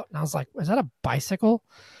stuff out, and I was like, is that a bicycle?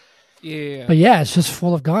 Yeah. But yeah, it's just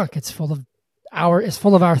full of gunk. It's full of our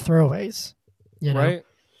throwaways, you know?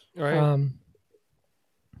 Right.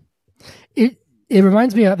 It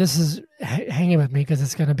reminds me of, this is hanging with me because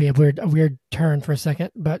it's going to be a weird turn for a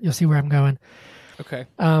second, but you'll see where I'm going. Okay.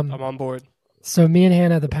 I'm on board. So me and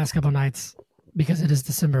Hannah, the past couple nights, because it is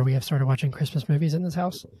December, we have started watching Christmas movies in this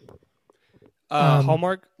house.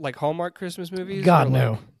 Hallmark Christmas movies? God,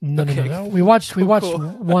 no. Okay. No. We watched cool.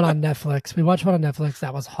 one on Netflix. We watched one on Netflix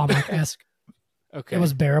that was Hallmark-esque. Okay. It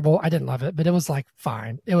was bearable. I didn't love it, but it was like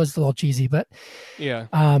fine. It was a little cheesy, but yeah.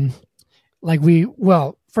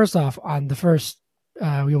 First off, on the first,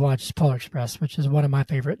 we watched Polar Express, which is one of my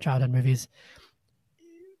favorite childhood movies.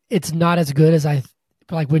 It's not as good as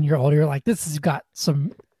like when you're older, you're like, this has got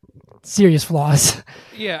some serious flaws.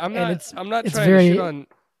 Yeah, I'm not trying to shit on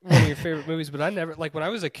one of your favorite movies, but I never, like when I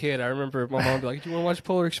was a kid, I remember my mom would be like, do you want to watch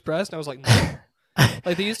Polar Express? And I was like, no.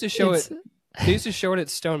 Like they used to show it at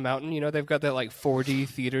Stone Mountain. You know, they've got that like 4D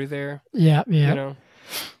theater there. Yeah. You know?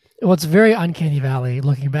 Well, it's very Uncanny Valley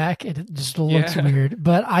looking back. It just looks weird.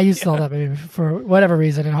 But I used to love that movie for whatever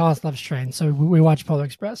reason, and Hollis loves trains, so we watched Polar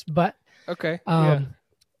Express. But okay,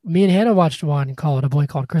 me and Hannah watched one called A Boy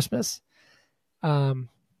Called Christmas,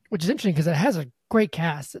 which is interesting because it has a great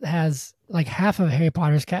cast. It has like half of Harry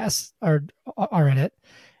Potter's cast are in it,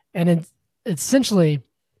 and it's essentially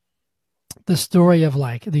the story of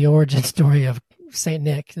like the origin story of Saint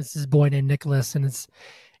Nick. This is a boy named Nicholas, and it's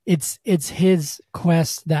his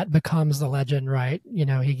quest that becomes the legend, right? You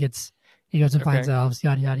know, he goes and finds elves,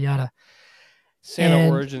 yada yada yada. Santa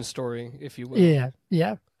origin story, if you will. Yeah,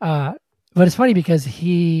 yeah. But it's funny because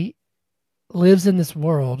he lives in this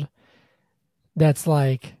world that's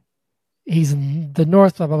like he's in the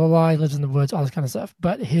north, blah blah blah blah. He lives in the woods, all this kind of stuff.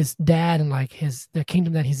 But his dad and like the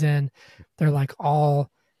kingdom that he's in, they're like all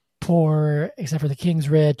poor except for the king's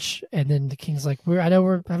rich. And then the king's like, I know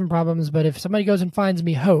we're having problems, but if somebody goes and finds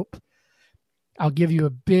me hope, I'll give you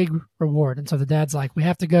a big reward. And so the dad's like, we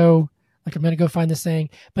have to go. Like, I'm going to go find this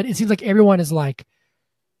thing. But it seems like everyone is like,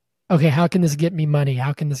 okay, how can this get me money?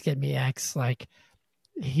 How can this get me X? Like,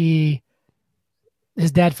 his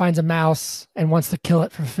dad finds a mouse and wants to kill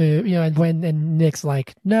it for food, and Nick's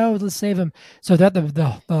like, no, let's save him. So that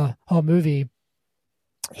the whole movie,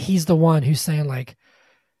 he's the one who's saying, like,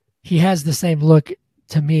 he has the same look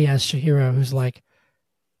to me as Chihiro, who's like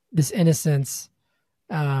this innocence.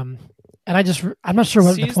 And I'm not sure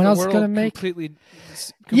what the point I was going to make. Completely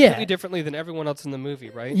differently than everyone else in the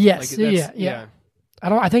movie, right? Yes, yeah.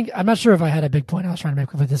 I'm not sure if I had a big point I was trying to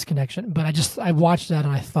make with this connection, but I watched that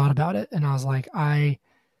and I thought about it and I was like, I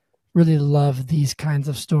really love these kinds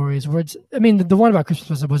of stories where the one about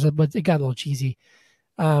Christmas was it got a little cheesy.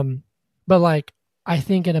 But like, I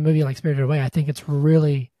think in a movie like Spirited Away, I think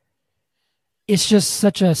it's just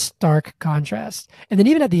such a stark contrast. And then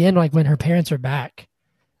even at the end, like when her parents are back,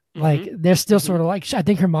 like they're still sort of like, I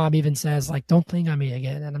think her mom even says like, don't cling on me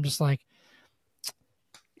again. And I'm just like,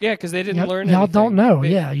 yeah, because they didn't learn y'all anything. Don't know.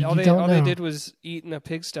 All they did was eat in a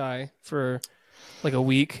pigsty for like a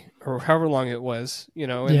week or however long it was,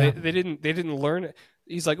 and they didn't learn it.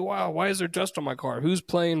 He's like, wow, why is there dust on my car? Who's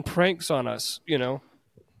playing pranks on us?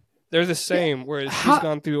 They're the same, whereas she's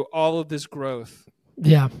gone through all of this growth.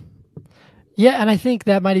 Yeah. Yeah, and I think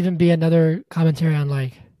that might even be another commentary on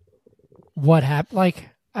like what happened. Like,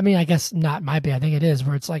 I guess not might be. I think it is,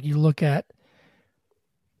 where it's like you look at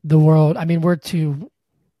the world. We're two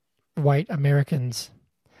white Americans.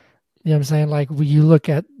 You know what I'm saying? Like, you look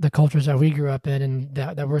at the cultures that we grew up in and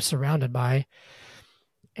that we're surrounded by.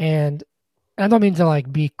 And I don't mean to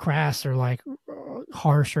like be crass or like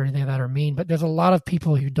harsh or anything like that or mean, but there's a lot of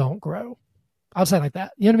people who don't grow. I'll say it like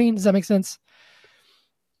that. You know what I mean? Does that make sense?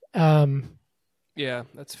 Yeah,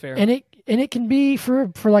 that's fair. And it can be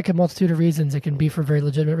for like a multitude of reasons. It can be for very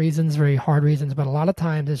legitimate reasons, very hard reasons, but a lot of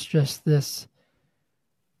times it's just this,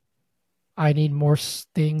 I need more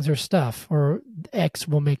things or stuff, or X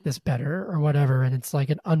will make this better or whatever. And it's like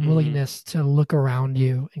an unwillingness to look around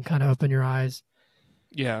you and kind of open your eyes.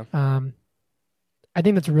 Yeah. I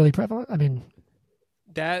think that's really prevalent.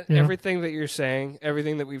 Everything that you're saying,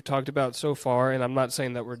 everything that we've talked about so far, and I'm not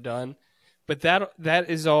saying that we're done, but that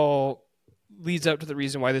is all leads up to the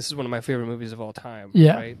reason why this is one of my favorite movies of all time.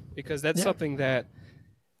 Yeah. Right? Because that's something that,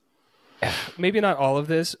 maybe not all of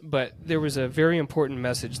this, but there was a very important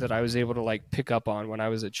message that I was able to like pick up on when I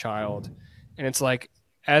was a child. And it's like,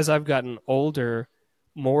 as I've gotten older,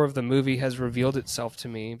 more of the movie has revealed itself to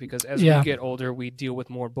me, because as we get older, we deal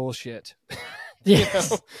with more bullshit.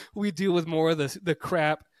 Yes. We deal with more of the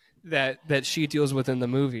crap that she deals with in the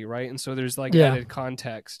movie, right? And so there's like added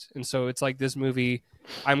context. And so it's like this movie,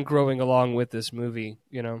 I'm growing along with this movie,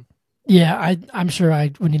 Yeah, I'm sure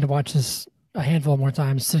I would need to watch this a handful more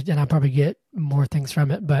times, and I'll probably get more things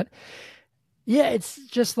from it. But yeah, it's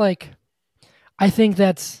just like, I think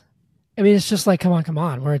it's just like, come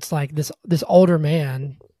on, where it's like this older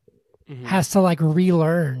man has to like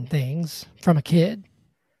relearn things from a kid.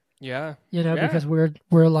 Yeah. Because we're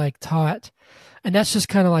like taught, and that's just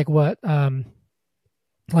kind of like what,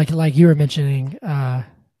 like you were mentioning,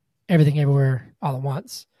 Everything Everywhere All at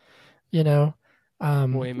Once,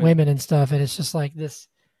 Wayman and stuff. And it's just like this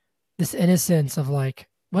innocence of like,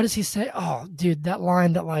 what does he say? Oh, dude, that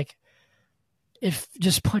line that like, it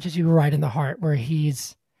just punches you right in the heart, where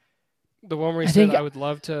he's the one where he said, I would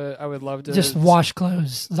love to just wash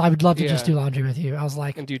clothes. I would love to just do laundry with you. I was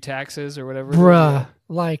like, and do taxes or whatever. Bruh,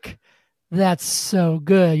 like, that's so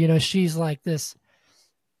good. She's like this,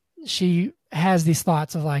 she has these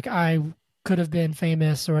thoughts of like, I could have been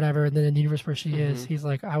famous or whatever. And then in the universe where she is, he's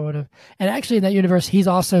like, I would have. And actually in that universe, he's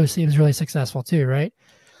also seems really successful too, right?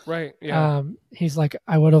 Right. Yeah. He's like,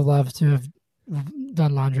 I would have loved to have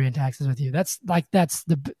done laundry and taxes with you. That's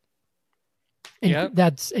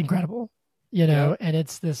incredible, and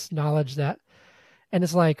it's this knowledge that, and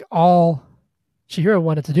it's like all Chihiro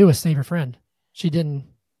wanted to do was save her friend. She didn't,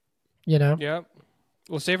 Yeah.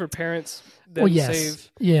 Well, save her parents, then save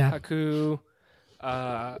Haku.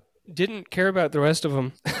 Didn't care about the rest of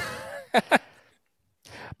them.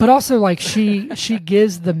 But also, like, she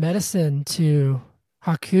gives the medicine to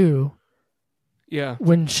Haku. Yeah.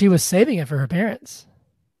 When she was saving it for her parents.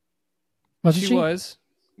 Wasn't she? She was.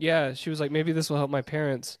 Yeah. She was like, maybe this will help my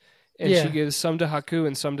parents. and she gives some to Haku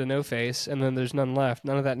and some to No Face, and then there's none left.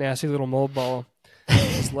 None of that nasty little mold ball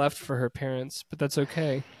is left for her parents, but that's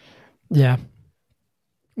okay. Yeah.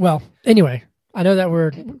 Well, anyway, I know that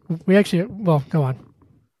we actually, well, go on.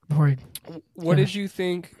 What did you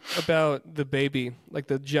think about the baby? Like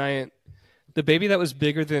the baby that was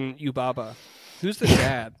bigger than Yubaba? Who's the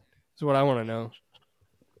dad? Is what I want to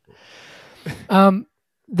know.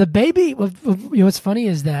 The baby, what's funny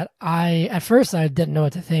is that at first I didn't know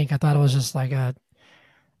what to think. I thought it was just like a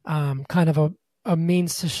kind of a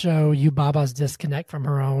means to show Yubaba's disconnect from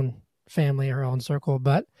her own family, her own circle,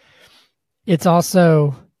 but it's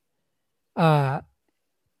also at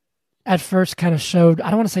first kind of showed, I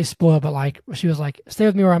don't want to say spoiled, but like she was like, stay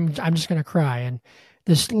with me or I'm just going to cry. And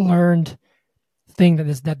this learned thing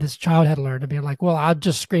that this child had learned to be like, well, I'll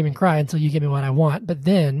just scream and cry until you give me what I want. But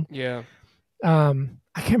then,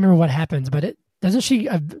 I can't remember what happens, but doesn't she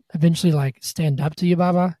eventually like stand up to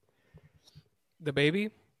Yubaba? The baby?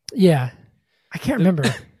 Yeah. I can't remember.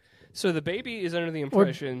 So the baby is under the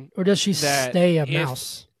impression, or does she stay a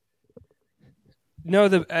mouse?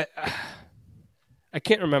 No, I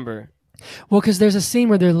can't remember. Well, because there's a scene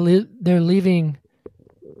where they're leaving.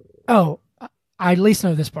 Oh, I at least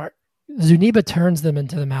know this part. Zuniba turns them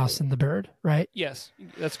into the mouse and the bird, right? Yes,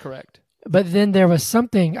 that's correct. But then there was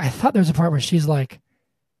something. I thought there was a part where she's like,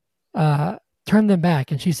 "Turn them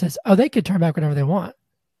back," and she says, "Oh, they could turn back whenever they want."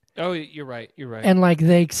 Oh, you're right. You're right. And like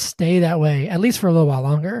they stay that way at least for a little while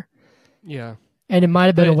longer. Yeah. And it might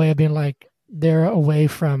have been a way of being like they're away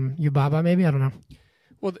from Yubaba. Maybe, I don't know.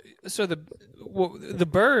 Well, so the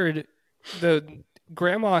bird, the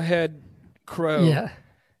grandma head crow,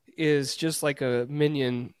 is just like a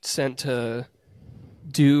minion sent to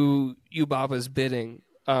do Yubaba's bidding.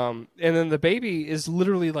 And then the baby is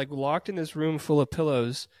literally like locked in this room full of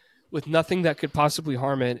pillows with nothing that could possibly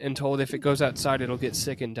harm it, and told if it goes outside, it'll get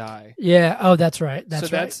sick and die. Yeah. Oh, that's right.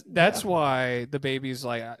 That's why the baby's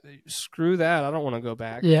like, screw that. I don't want to go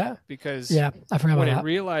back. Yeah. Because I forgot when about it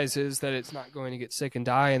realizes that it's not going to get sick and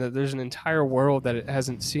die, and that there's an entire world that it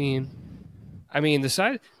hasn't seen. I mean,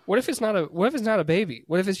 what if it's not a baby?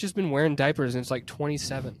 What if it's just been wearing diapers and it's like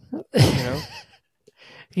 27? You know?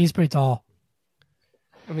 He's pretty tall.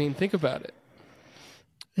 I mean, think about it.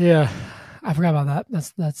 Yeah. I forgot about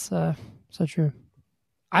that. That's so true.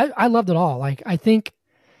 I loved it all. Like, I think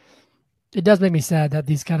it does make me sad that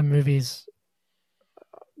these kind of movies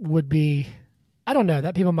would be, I don't know,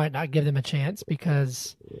 that people might not give them a chance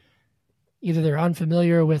because either they're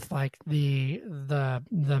unfamiliar with like the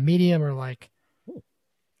medium, or like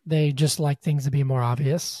they just like things to be more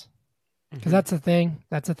obvious. Because that's a thing.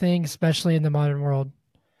 That's a thing, especially in the modern world.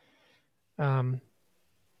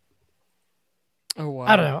 Oh wow!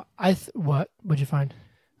 I don't know. What would you find?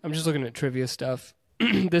 I'm just looking at trivia stuff.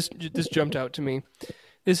 This jumped out to me.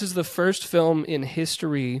 This is the first film in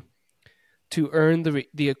history to earn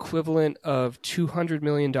the equivalent of $200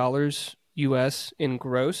 million US in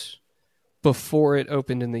gross before it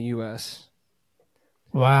opened in the US.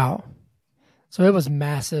 Wow! So it was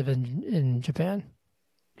massive in Japan.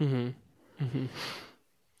 Mm-hmm. Mm-hmm.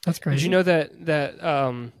 That's crazy. Did you know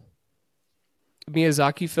that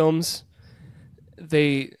Miyazaki films,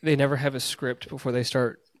 they never have a script before they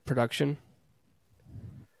start production?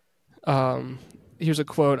 Here's a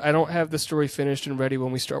quote: "I don't have the story finished and ready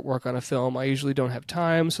when we start work on a film. I usually don't have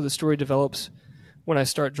time, so the story develops when I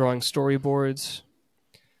start drawing storyboards."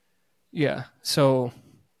 Yeah, so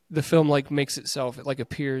the film like makes itself, it like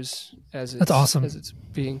appears as it's, that's awesome, as it's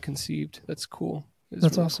being conceived. That's cool.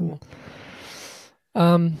 That's really awesome.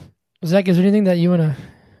 Cool. Zach, is there anything that you want to,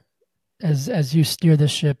 as you steer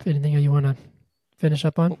this ship, anything that you want to finish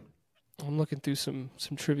up on? I'm looking through some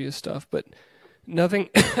trivia stuff, but nothing.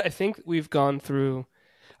 I think we've gone through.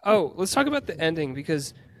 Oh, let's talk about the ending,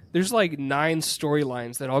 because there's like 9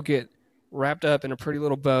 storylines that all get wrapped up in a pretty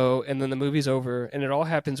little bow, and then the movie's over, and it all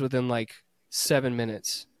happens within like 7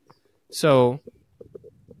 minutes. So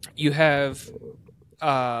you have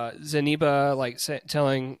Zeniba like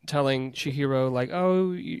telling Chihiro like,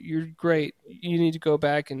 "Oh, you're great. You need to go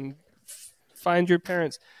back and find your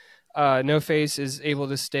parents." No Face is able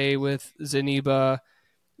to stay with Zeniba.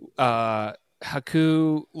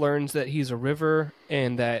 Haku learns that he's a river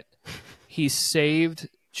and that he saved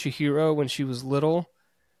Chihiro when she was little.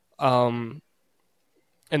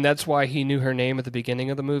 And that's why he knew her name at the beginning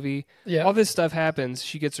of the movie. Yeah. All this stuff happens.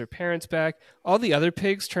 She gets her parents back. All the other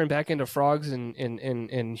pigs turn back into frogs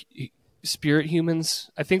and spirit humans.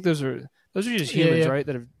 I think those are just humans, right?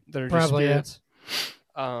 That are probably just spirits.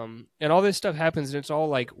 Yeah. And all this stuff happens, and it's all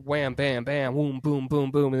like wham, bam, bam, boom, boom, boom,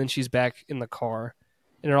 boom, and then she's back in the car,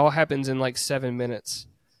 and it all happens in like 7 minutes.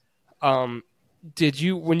 Did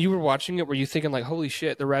you, when you were watching it, were you thinking like, holy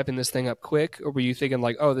shit, they're wrapping this thing up quick? Or were you thinking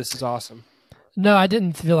like, oh, this is awesome? No, I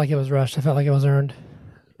didn't feel like it was rushed. I felt like it was earned.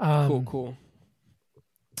 Cool.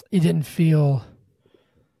 It didn't feel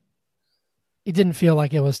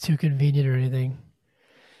like it was too convenient or anything.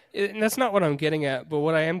 And that's not what I'm getting at, but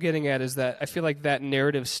what I am getting at is that I feel like that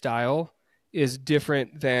narrative style is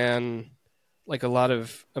different than like a lot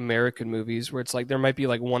of American movies where it's like there might be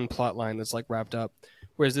like one plot line that's like wrapped up.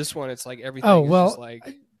 Whereas this one, it's like everything is just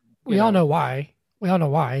like... We all know why.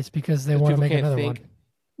 It's because they want to make another one.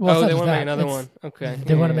 Well, they want to make another one. Okay.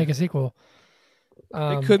 They want to make a sequel.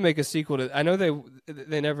 They could make a sequel to... I know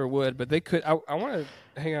they never would, but they could... I want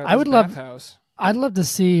to hang out at this bathhouse. I'd love to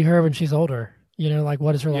see her when she's older. You know, like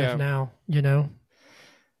what is her life now? You know?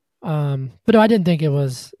 But no, I didn't think it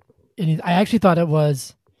was... I actually thought it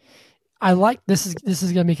was... I like... This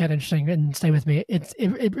is going to be kind of interesting, and stay with me.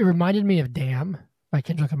 It reminded me of Damn by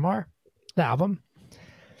Kendrick Lamar, the album.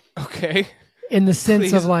 Okay. In the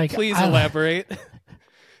sense of like... Please elaborate.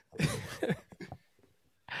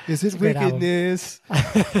 Is it wickedness?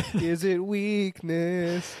 Is it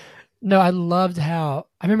weakness? No, I loved how...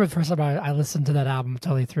 I remember the first time I listened to that album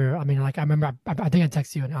totally through. I mean, like, I remember... I think I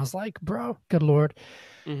texted you and I was like, bro, good Lord.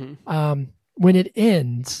 Mm-hmm. When it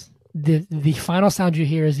ends, the final sound you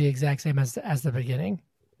hear is the exact same as the beginning.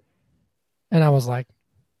 And I was like...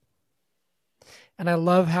 And I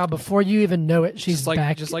love how before you even know it, she's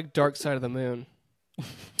back. Just like Dark Side of the Moon.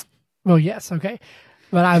 Well, yes, okay.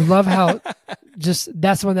 But I love how just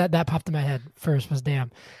that's the one that popped in my head first was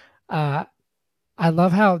Damn. I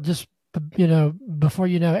love how just, you know, before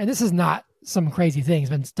you know, and this is not some crazy thing.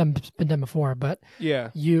 It's been done before, but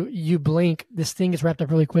yeah, you blink, this thing is wrapped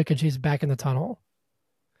up really quick and she's back in the tunnel.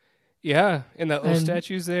 Yeah, and that little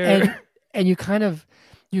statue's there. And you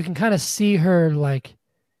can kind of see her like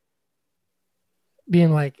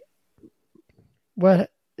being like,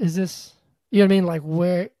 what is this? You know what I mean? Like,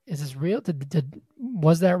 where is this real?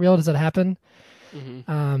 Was that real? Does it happen?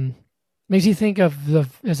 Mm-hmm. Makes you think of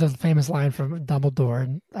there's a famous line from Dumbledore,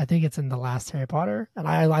 and I think it's in the last Harry Potter, and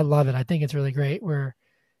I love it. I think it's really great. Have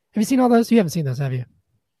you seen all those? You haven't seen those, have you?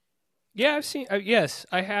 Yeah, I've seen. Yes,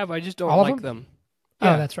 I have. I just don't all like them.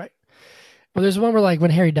 Yeah. Oh, that's right. Well, there's one where like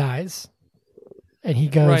when Harry dies, and he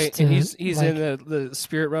goes right, to, and he's like, in the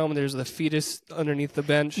spirit realm, and there's the fetus underneath the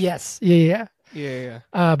bench. Yes, yeah.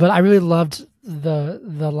 But I really loved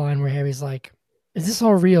the line where Harry's like, "Is this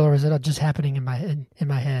all real, or is it just happening in my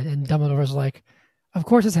head?" And Dumbledore's like, "Of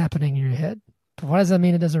course it's happening in your head. But why does that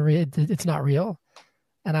mean it's not real?"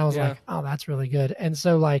 And I was like, "Oh, that's really good." And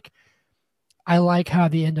so like, I like how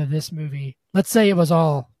at the end of this movie, let's say it was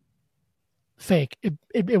all fake.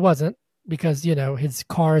 It wasn't, because you know his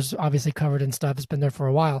car's obviously covered in stuff. It's been there for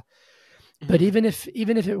a while. Mm-hmm. But even if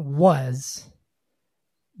it was,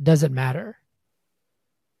 doesn't matter.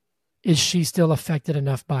 Is she still affected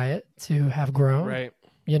enough by it to have grown? Right.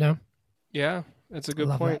 You know? Yeah, that's a good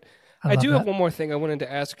point. I I do that. have one more thing I wanted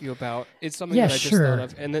to ask you about. It's something that I just thought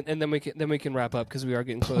of, and then we can wrap up because we are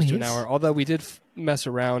getting close to an hour. Although we did mess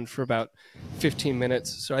around for about 15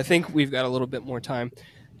 minutes, so I think we've got a little bit more time.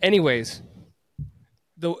 Anyways,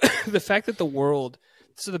 the fact that the world,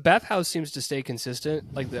 so the bathhouse seems to stay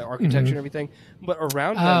consistent, like the architecture and everything, but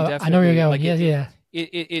around them definitely. I know where you're going. Like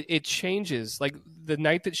it changes. Like the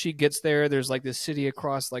night that she gets there, there's like this city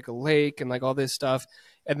across like a lake and like all this stuff,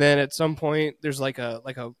 and then at some point there's like a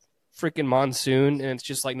freaking monsoon and it's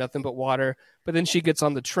just like nothing but water. But then she gets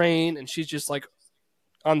on the train and she's just like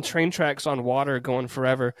on train tracks on water going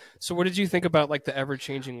forever. So what did you think about like the ever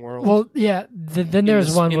changing world? Well, yeah. Then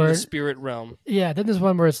there's one where in the spirit realm. Yeah. Then there's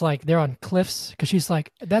one where it's like they're on cliffs because she's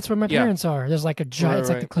like, that's where my parents are. There's like a giant. It's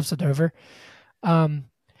like the cliffs of Dover. I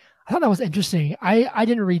thought that was interesting. I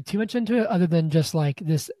didn't read too much into it other than just like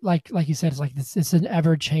this, like you said, it's like this. It's an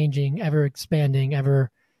ever changing, ever expanding, ever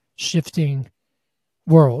shifting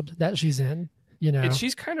world that she's in. You know, and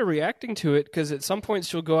she's kind of reacting to it because at some point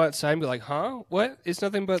she'll go outside and be like, "Huh? What? It's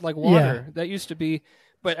nothing but like water. Yeah. That used to be."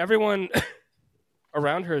 But everyone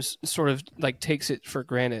around her sort of like takes it for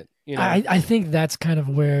granted. You know, I think that's kind of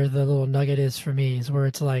where the little nugget is for me, is where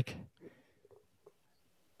it's like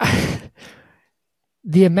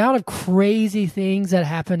the amount of crazy things that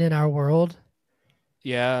happen in our world.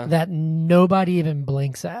 Yeah, that nobody even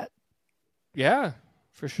blinks at. Yeah.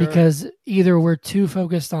 For sure. Because either we're too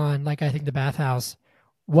focused on, like I think the bathhouse,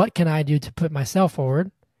 what can I do to put myself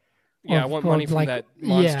forward? Yeah, I want money from that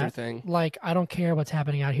monster thing. Like, I don't care what's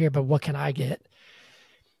happening out here, but what can I get?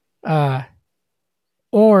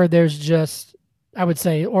 Or there's just, I would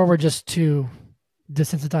say, or we're just too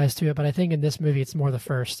desensitized to it. But I think in this movie, it's more the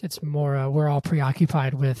first. It's more, we're all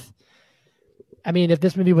preoccupied with I mean, if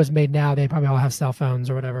this movie was made now, they probably all have cell phones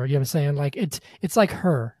or whatever. You know what I'm saying? Like it's like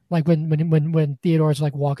her. Like when Theodore's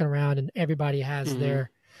like walking around and everybody has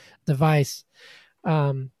their device,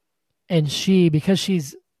 and she, because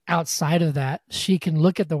she's outside of that, she can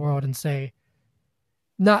look at the world and say,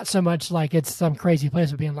 not so much like it's some crazy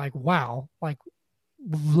place, but being like, wow, like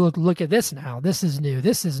look at this now. This is new.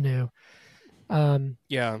 This is new.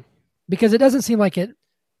 Yeah. Because it doesn't seem like it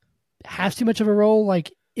has too much of a role,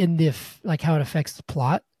 like in the like how it affects the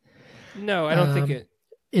plot. No, I don't think it.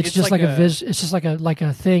 It's just like it's just like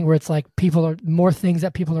a thing where it's like people are more things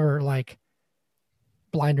that people are like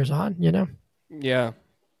blinders on, you know? Yeah.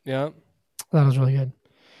 Yeah. That was really good.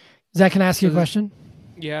 Zach, can I ask you a question?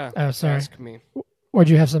 Yeah. Oh, sorry. Ask me. Or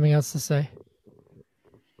do you have something else to say?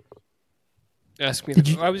 Ask me.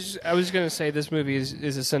 I was going to say this movie is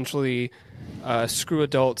essentially screw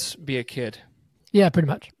adults, be a kid. Yeah, pretty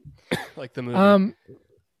much. Like the movie.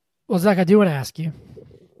 Well, Zach, I do want to ask you.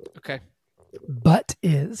 Okay. But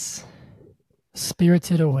is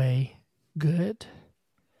Spirited Away good?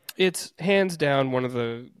 It's hands down one of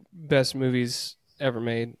the best movies ever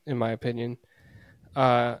made, in my opinion.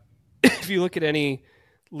 If you look at any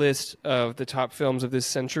list of the top films of this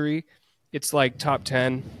century, it's like top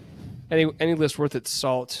 10. Any list worth its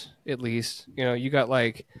salt, at least. You know, you got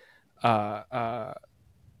like so,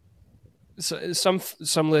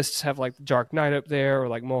 some lists have like Dark Knight up there, or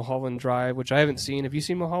like Mulholland Drive, which I haven't seen. Have you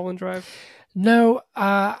seen Mulholland Drive? No,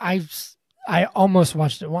 I almost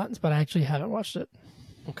watched it once, but I actually haven't watched it.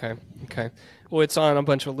 Okay. Well, it's on a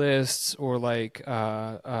bunch of lists, or like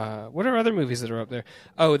what are other movies that are up there?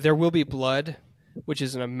 Oh, There Will Be Blood, which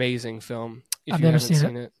is an amazing film. If I've you never haven't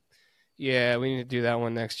seen it. Yeah, we need to do that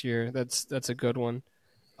one next year. That's a good one.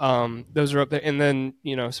 Those are up there, and then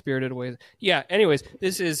Spirited Away. Yeah. Anyways,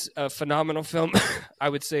 this is a phenomenal film. I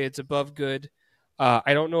would say it's above good.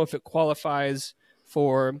 I don't know if it qualifies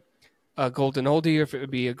for a golden oldie, or if it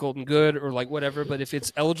would be a golden good, or like whatever. But if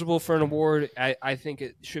it's eligible for an award, I think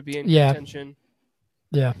it should be in contention.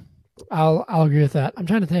 Yeah, I'll agree with that. I'm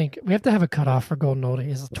trying to think. We have to have a cutoff for golden oldie.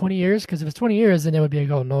 Is it 20 years? Because if it's 20 years, then it would be a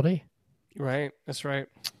golden oldie. Right. That's right.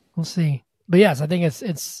 We'll see. But yes, I think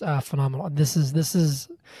it's phenomenal. This is.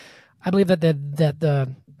 I believe that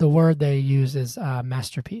the word they use is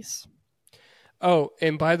masterpiece. Oh,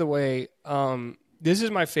 and by the way, this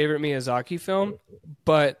is my favorite Miyazaki film,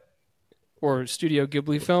 or Studio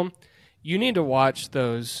Ghibli film. You need to watch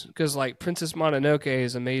those, because like Princess Mononoke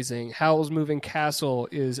is amazing. Howl's Moving Castle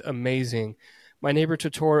is amazing. My Neighbor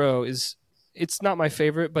Totoro it's not my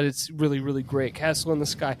favorite, but it's really, really great. Castle in the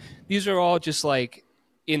Sky. These are all just like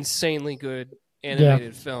insanely good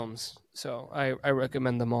animated films. So I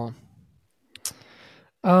recommend them all.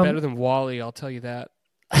 Better than WALL-E, I'll tell you that.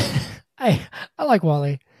 I like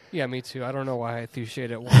WALL-E. Yeah, me too. I don't know why I threw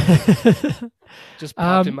shade at WALL-E. Just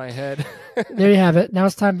popped in my head. There you have it. Now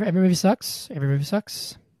it's time for Every Movie Sucks. Every movie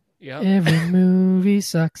sucks. Yeah. Every movie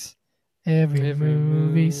sucks. Every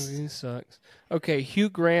movie sucks. Okay, Hugh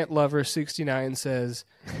Grant Lover 69 says,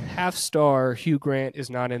 half star, Hugh Grant is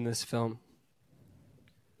not in this film.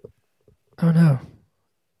 Oh no.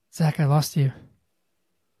 Zach, I lost you.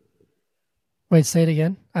 Wait, say it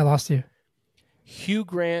again. I lost you. Hugh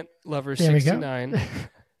Grant Lover 69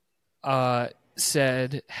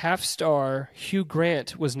 said, half star, Hugh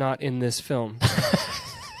Grant was not in this film.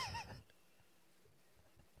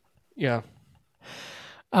 Yeah.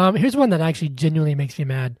 Here's one that actually genuinely makes me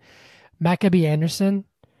mad. Maccabee Anderson,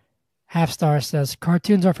 half star, says,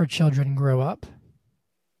 cartoons are for children, grow up.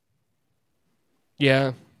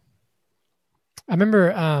 Yeah. I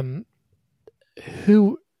remember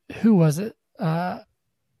who was it? I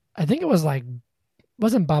think it was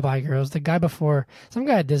wasn't Bob Iger. It was the guy before, some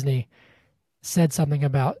guy at Disney said something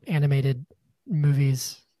about animated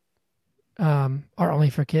movies are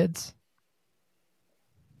only for kids.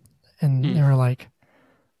 And they were like,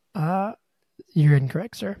 you're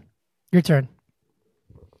incorrect, sir. Your turn.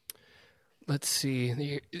 Let's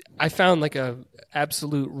see. I found like a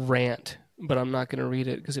absolute rant, but I'm not going to read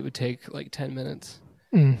it because it would take like 10 minutes.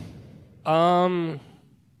 I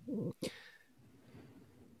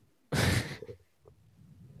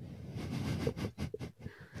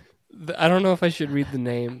don't know if I should read the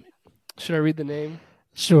name. Should I read the name?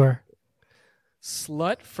 Sure.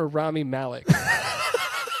 Slut for Rami Malek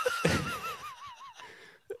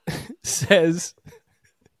says,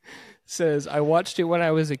 I watched it when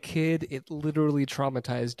I was a kid. It literally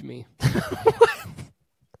traumatized me.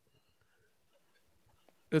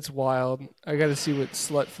 That's wild. I got to see what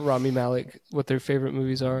Slut for Rami Malek, what their favorite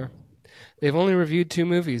movies are. They've only reviewed 2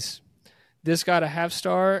 movies. This got a half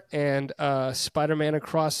star, and Spider-Man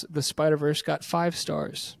Across the Spider-Verse got 5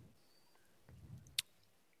 stars.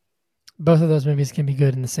 Both of those movies can be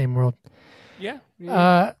good in the same world. Yeah.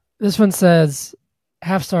 Yeah. This one says,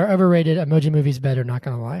 half star, overrated, Emoji Movie's better, not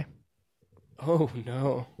going to lie. Oh,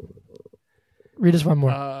 no. Read us one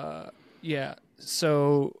more. Yeah.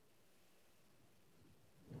 So,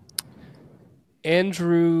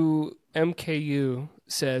 Andrew MKU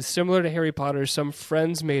says, similar to Harry Potter, some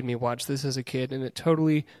friends made me watch this as a kid, and it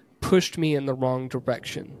totally pushed me in the wrong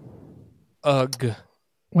direction. Ugh.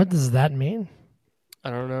 What does that mean?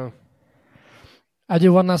 I don't know. I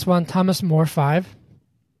do one last one. Thomas Moore 5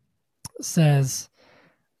 says,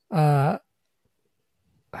 hold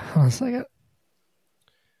on a second.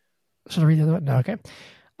 Should I read the other one? No, okay.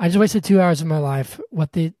 I just wasted 2 hours of my life.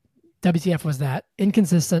 What the WTF was that?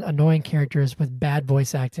 Inconsistent, annoying characters with bad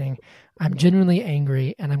voice acting. I'm genuinely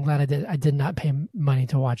angry, and I'm glad I did not pay money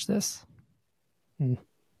to watch this.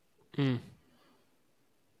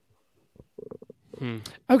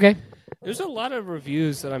 Okay. There's a lot of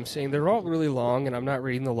reviews that I'm seeing. They're all really long, and I'm not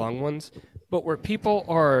reading the long ones, but where people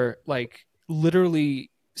are like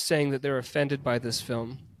literally saying that they're offended by this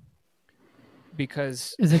film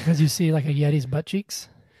because... Is it because you see like a Yeti's butt cheeks?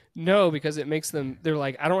 No, because it makes them... They're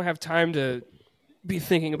like, I don't have time to be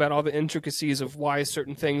thinking about all the intricacies of why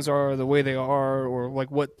certain things are the way they are or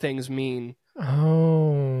like what things mean.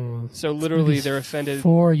 Oh. So literally they're offended...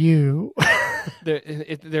 For you.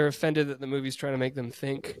 They're offended that the movie's trying to make them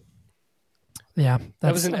think. Yeah.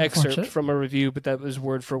 That was an excerpt from a review, but that was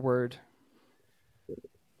word for word.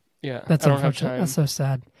 Yeah. That's I don't have unfortunate. time. That's so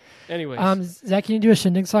sad. Anyways. Zach, can you do a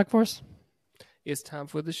shindig sock for us? It's time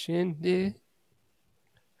for the shindig.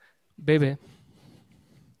 Baby.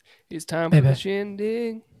 It's time for the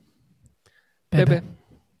shindig. Baby.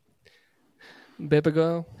 Baby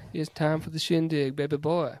girl. It's time for the shindig. Baby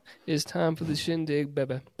boy. It's time for the shindig,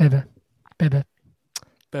 baby. Baby. Baby.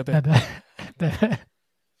 Baby. Baby. Baby.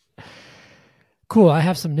 Cool. I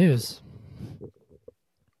have some news.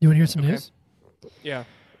 You want to hear some news? Yeah.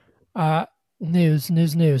 News.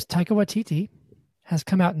 Taika Waititi has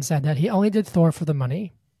come out and said that he only did Thor for the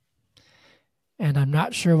money. And I'm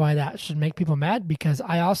not sure why that should make people mad because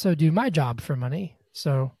I also do my job for money.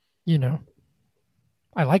 So,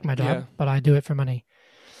 I like my job, but I do it for money.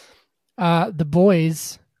 The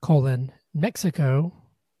Boys, Mexico,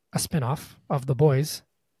 a spinoff of The Boys,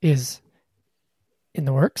 is in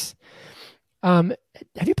the works. Have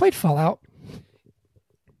you played Fallout?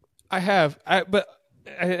 I have. I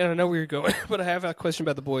don't know where you're going, but I have a question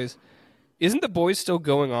about The Boys. Isn't The Boys still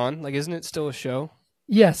going on? Like, isn't it still a show?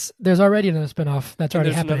 Yes, there's already another spinoff that's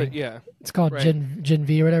already happening. It's called right. Gen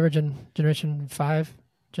V or whatever, Generation 5,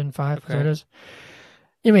 Gen 5, okay. Whatever it is.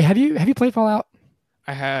 Anyway, have you played Fallout?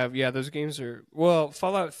 I have, yeah. Those games are... Well,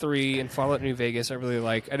 Fallout 3 and Fallout New Vegas I really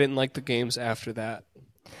like. I didn't like the games after that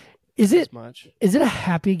as much. Is it a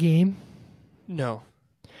happy game? No.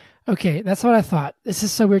 Okay, that's what I thought. This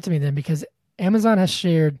is so weird to me then because Amazon has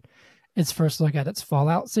shared its first look at its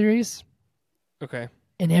Fallout series. Okay.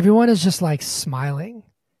 And everyone is just like smiling.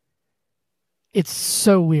 It's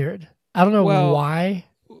so weird. I don't know why.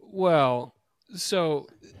 Well, so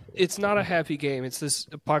it's not a happy game. It's this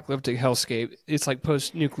apocalyptic hellscape. It's like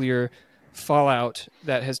post-nuclear fallout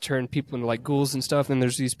that has turned people into like ghouls and stuff. And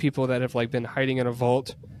there's these people that have like been hiding in a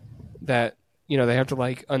vault that, they have to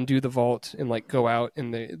like undo the vault and like go out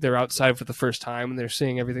and they're outside for the first time and they're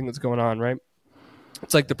seeing everything that's going on, right?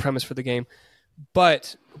 It's like the premise for the game.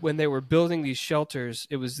 But when they were building these shelters,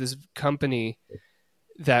 it was this company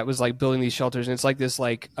that was like building these shelters, and it's like this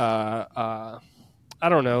like I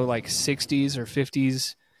don't know, like 60s or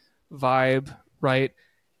 50s vibe, right?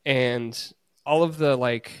 And all of the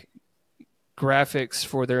like graphics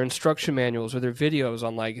for their instruction manuals or their videos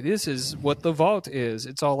on like this is what the vault is.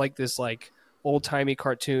 It's all like this like old-timey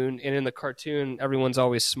cartoon, and in the cartoon everyone's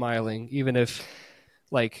always smiling even if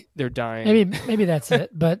like they're dying. Maybe that's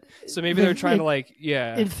it. But so maybe they're trying to like,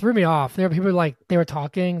 yeah. It threw me off. There were people like they were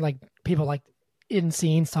talking, like people like in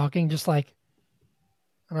scenes talking, just like,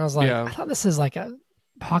 and I was like, I thought this is like a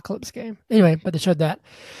apocalypse game. Anyway, but they showed that.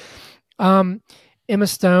 Emma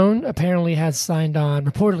Stone reportedly has signed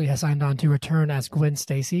on to return as Gwen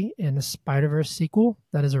Stacy in the Spider-Verse sequel.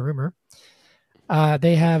 That is a rumor.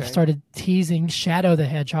 They have started teasing Shadow the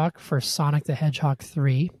Hedgehog for Sonic the Hedgehog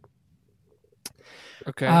 3.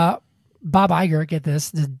 Okay. Bob Iger, get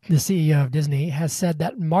this, the CEO of Disney, has said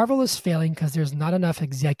that Marvel is failing because there's not enough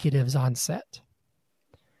executives on set.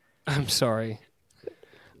 I'm sorry.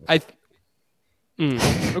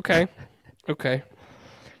 Okay. Okay.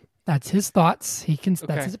 That's his thoughts.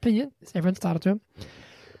 That's his opinion. Everyone's entitled to him.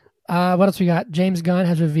 What else we got? James Gunn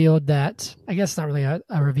has revealed that, I guess it's not really a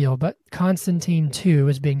reveal, but Constantine 2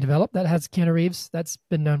 is being developed. That has Keanu Reeves. That's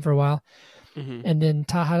been known for a while. Mm-hmm. And then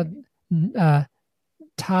Taha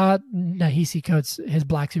Ta-Nehisi Coates, his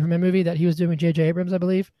Black Superman movie that he was doing with J.J. Abrams, I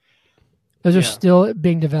believe. Those are still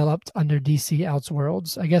being developed under DC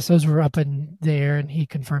Elseworlds. I guess those were up in the air, and he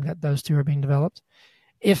confirmed that those two are being developed.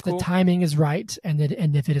 If the timing is right and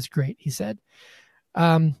if it is great, he said.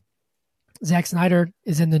 Zack Snyder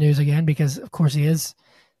is in the news again because, of course, he is.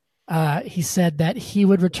 He said that he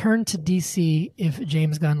would return to DC if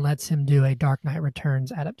James Gunn lets him do a Dark Knight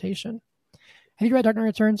Returns adaptation. Have you read Dark Knight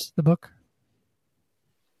Returns, the book?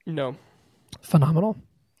 No. Phenomenal.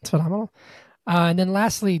 It's phenomenal. And then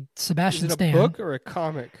lastly, Sebastian Stan. Is it a book or a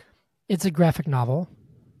comic? It's a graphic novel.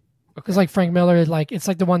 Because like Frank Miller, it's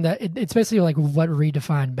like the one that it's basically like what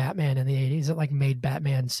redefined Batman in the 80s. It like made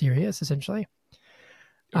Batman serious, essentially.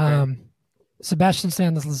 Okay. Sebastian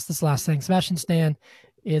Stan, this last thing. Sebastian Stan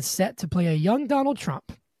is set to play a young Donald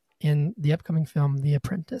Trump in the upcoming film The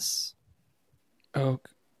Apprentice. Oh,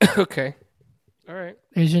 okay. All right.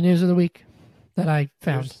 There's your news of the week that I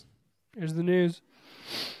found. Here's the news.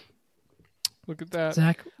 Look at that.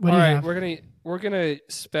 Zach, what do you have? We're gonna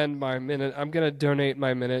spend my minute. I'm gonna donate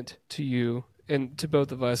my minute to you and to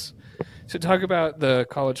both of us to talk about the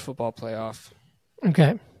college football playoff.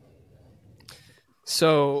 Okay.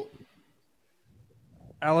 So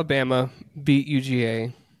Alabama beat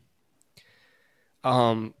UGA.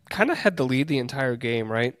 Kind of had the lead the entire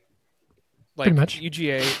game, right? Like pretty much.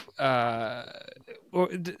 UGA.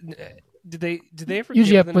 Did they ever UGA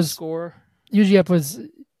give them was the score?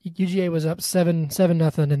 UGA was up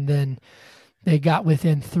 7-0, and then they got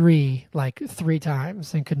within three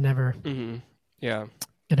times and could never. Mm-hmm. Yeah.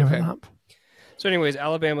 Get over the hump. So, anyways,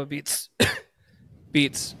 Alabama beats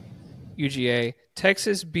UGA.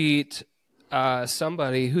 Texas beat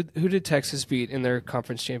somebody. Who did Texas beat in their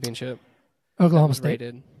conference championship? Oklahoma State.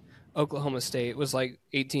 Rated? Oklahoma State was like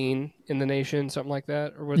 18 in the nation, something like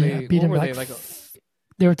that, or were they? Beat them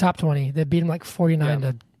they were top 20. They beat them like 49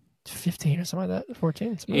 to 15 or something like that.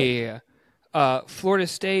 14. Yeah. Florida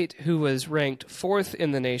State, who was ranked 4th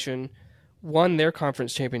in the nation, won their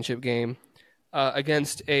conference championship game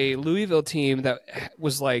against a Louisville team that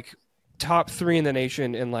was like top 3 in the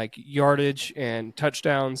nation in like yardage and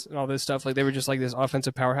touchdowns and all this stuff. Like they were just like this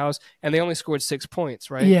offensive powerhouse, and they only scored 6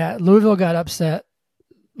 points, right? Yeah, Louisville got upset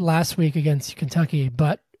last week against Kentucky,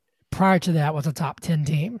 but prior to that was a top 10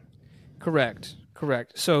 team. Correct.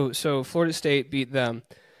 So Florida State beat them.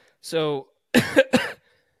 So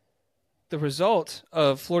the result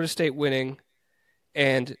of Florida State winning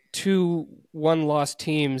and 2 one-loss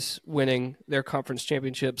teams winning their conference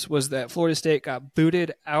championships was that Florida State got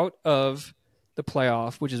booted out of the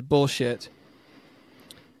playoff, which is bullshit.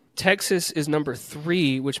 Texas is number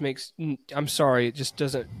 3, which makes, I'm sorry, it just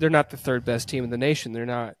doesn't, they're not the 3rd best team in the nation. They're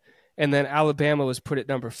not. And then Alabama was put at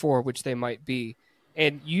number 4, which they might be.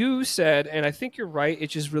 And you said, and I think you're right, it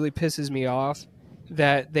just really pisses me off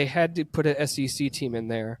that they had to put an SEC team in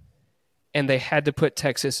there, and they had to put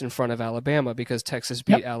Texas in front of Alabama because Texas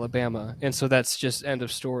beat Alabama. And so that's just end of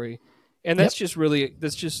story. And that's just really,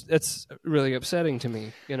 that's really upsetting to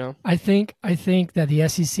me, you know? I think that the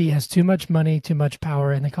SEC has too much money, too much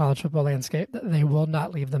power in the college football landscape that they will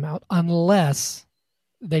not leave them out unless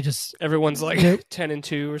they just... Everyone's like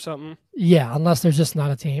 10-2 or something? Yeah, unless there's just not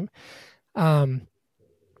a team.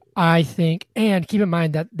 I think, and keep in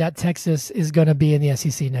mind that Texas is going to be in the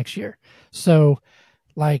SEC next year. So,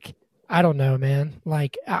 like, I don't know, man.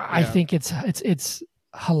 Like, I think it's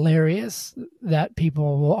hilarious that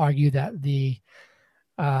people will argue that the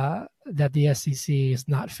SEC is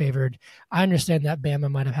not favored. I understand that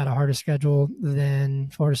Bama might have had a harder schedule than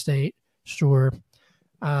Florida State, sure,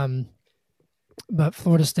 but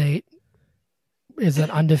Florida State is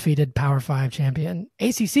an undefeated Power 5 champion.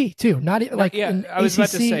 ACC too, not like I was about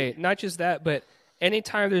to say not just that, but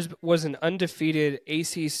anytime there was an undefeated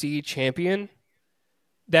ACC champion,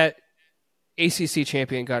 that ACC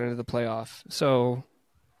champion got into the playoff. So,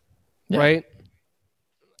 right?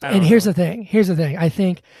 And here's the thing. I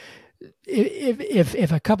think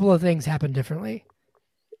if a couple of things happen differently,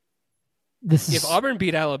 if Auburn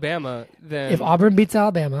beat Alabama, then if Auburn beats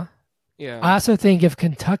Alabama, I also think if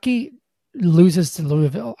Kentucky loses to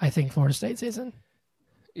Louisville, I think Florida State season.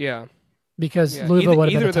 Yeah. Because Louisville would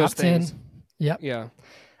have been a top 10. Yep. Yeah.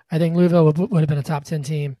 I think Louisville would have been a top 10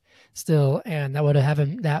 team still, and that would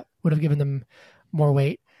have given them more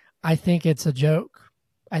weight. I think it's a joke.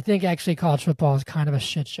 I think actually college football is kind of a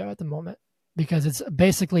shit show at the moment because it's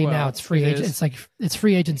basically now it's free agent. It's like it's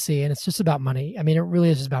free agency and it's just about money. I mean, it really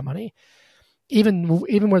is just about money.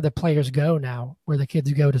 Even where the players go now, where the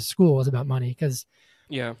kids go to school, is about money. Because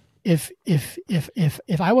if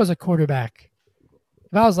I was a quarterback,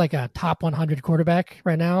 if I was like a top 100 quarterback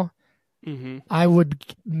right now, Mm-hmm. I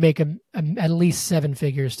would make at least 7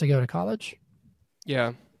 figures to go to college.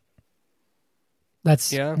 Yeah.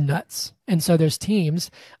 That's nuts. And so there's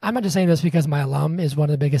teams. I'm not just saying this because my alum is one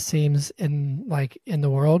of the biggest teams in the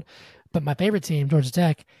world, but my favorite team, Georgia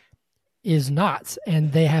Tech, is not,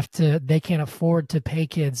 and they can't afford to pay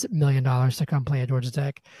kids $1 million to come play at Georgia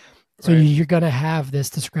Tech. So you're going to have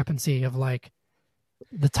this discrepancy of like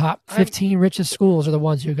the top 15 richest schools are the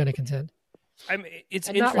ones who are going to contend. It's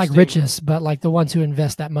and not like richest, but like the ones who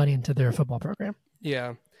invest that money into their football program.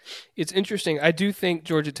 Yeah. It's interesting. I do think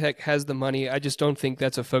Georgia Tech has the money. I just don't think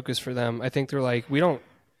that's a focus for them. I think they're like, we don't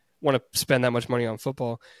want to spend that much money on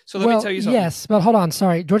football. So let me tell you something. Yes, but hold on.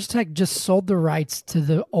 Sorry. Georgia Tech just sold the rights to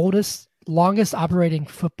the longest operating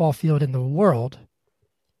football field in the world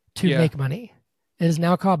to make money. It is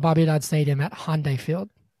now called Bobby Dodd Stadium at Hyundai Field.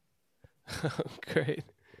 Great.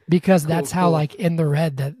 Because that's how like in the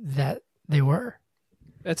red that they were.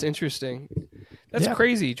 That's interesting. That's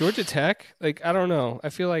crazy. Georgia Tech, like, I don't know. I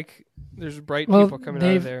feel like there's bright people coming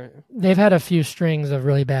out of there. They've had a few strings of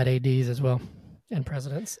really bad ADs as well and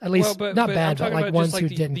presidents. At least not bad, but like ones who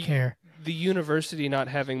didn't care. The university not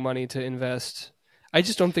having money to invest. I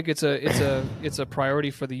just don't think it's a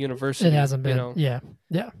priority for the university. It hasn't been. Yeah.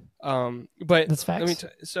 But that's facts.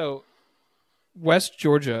 So West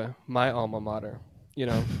Georgia, my alma mater,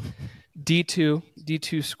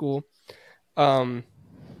 D2 school.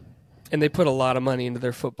 And they put a lot of money into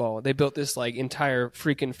their football. They built this like entire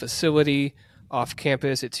freaking facility off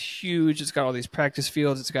campus. It's huge. It's got all these practice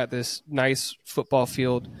fields. It's got this nice football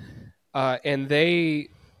field. And I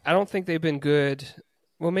don't think they've been good.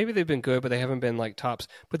 Well, maybe they've been good, but they haven't been like tops.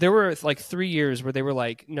 But there were like 3 years where they were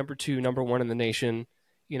like number 2, number 1 in the nation,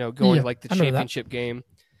 going to like the championship game.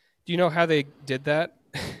 Do you know how they did that?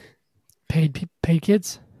 Paid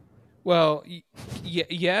kids? Well,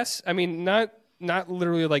 yes. I mean, not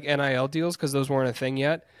literally like NIL deals because those weren't a thing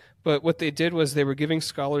yet. But what they did was they were giving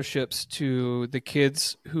scholarships to the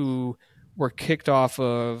kids who were kicked off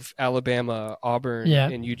of Alabama, Auburn,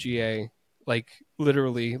 and UGA. Like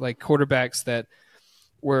literally like quarterbacks that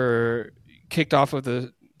were kicked off of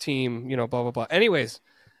the team, blah, blah, blah. Anyways,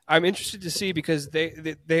 I'm interested to see because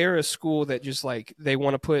they're a school that just like they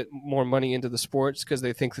want to put more money into the sports because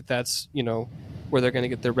they think that that's, where they're going to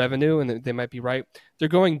get their revenue, and they might be right. They're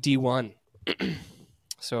going D1.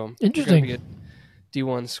 So interesting. Be a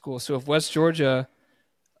D1 school. So if West Georgia,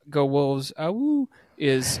 go Wolves,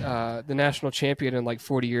 is the national champion in like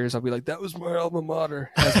 40 years, I'll be like, that was my alma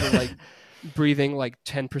mater. As we're like breathing like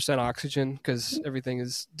 10% oxygen because everything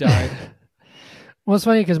has died. Well, it's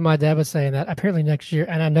funny because my dad was saying that apparently next year,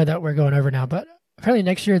 and I know that we're going over now, but apparently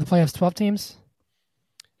next year the playoffs 12 teams.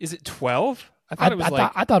 Is it 12? I thought it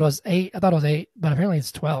was 8. I thought it was 8, but apparently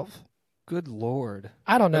it's 12. Good Lord.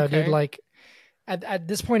 I don't know, dude. Like at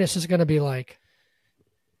this point, it's just going to be like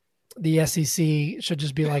the SEC should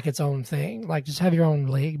just be like its own thing. Like just have your own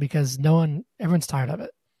league because everyone's tired of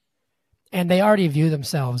it, and they already view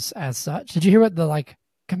themselves as such. Did you hear what the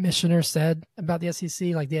commissioner said about the SEC?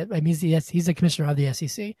 He's the commissioner of the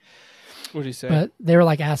SEC. What did he say? But they were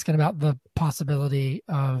like asking about the possibility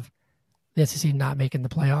of the SEC not making the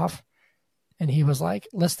playoff. And he was like,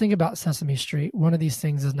 let's think about Sesame Street. One of these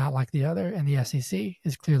things is not like the other. And the SEC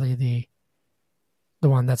is clearly the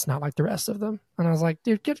one that's not like the rest of them. And I was like,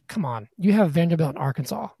 dude, come on. You have Vanderbilt and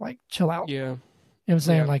Arkansas. Like, chill out. Yeah. You know what I'm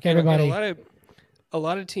saying? Yeah. Like everybody. And a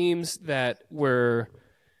lot of teams that were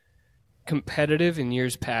competitive in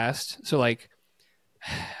years past. So like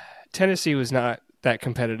Tennessee was not that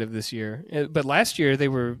competitive this year. But last year they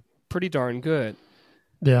were pretty darn good.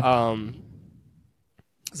 Yeah.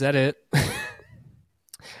 Is that it?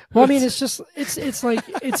 Well, I mean, it's like,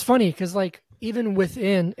 it's funny because like even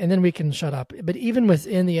within, and then we can shut up, but even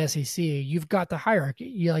within the SEC, you've got the hierarchy.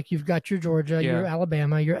 You've got your Georgia, your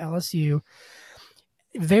Alabama, your LSU.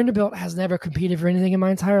 Vanderbilt has never competed for anything in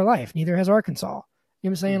my entire life. Neither has Arkansas. You know what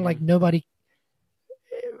I'm saying? Mm-hmm. Like nobody,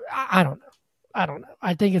 I don't know.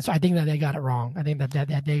 I think that they got it wrong. I think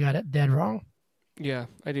that they got it dead wrong. Yeah,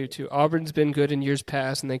 I do too. Auburn's been good in years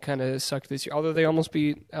past, and they kind of sucked this year. Although they almost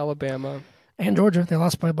beat Alabama and Georgia, they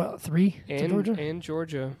lost by about 3 to Georgia. And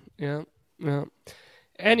Georgia, yeah.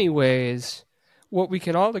 Anyways, what we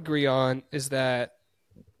can all agree on is that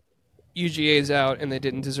UGA is out, and they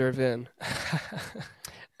didn't deserve in.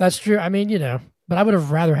 That's true. I mean, but I would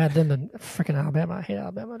have rather had them than freaking Alabama. I hate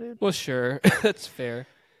Alabama, dude. Well, sure, that's fair,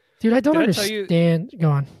 dude. I don't understand.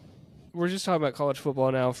 Go on. We're just talking about college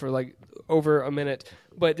football now for like over a minute.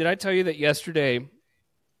 But did I tell you that yesterday,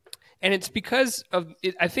 and it's because of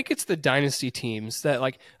it, I think it's the dynasty teams that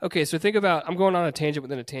like, so think about, I'm going on a tangent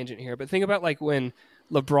within a tangent here, but think about like when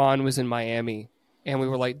LeBron was in Miami and we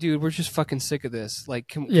were like, dude, we're just fucking sick of this. Like,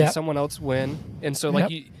 can someone else win? And so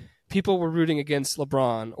like people were rooting against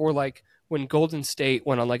LeBron, or like when Golden State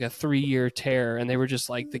went on like a 3-year tear and they were just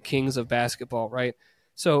like the kings of basketball, right?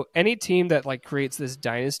 So any team that like creates this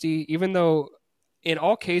dynasty, even though in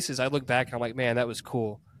all cases I look back and I'm like, man, that was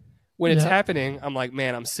cool. When it's happening, I'm like,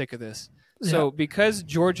 man, I'm sick of this. So because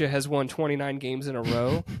Georgia has won 29 games in a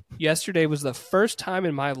row, yesterday was the first time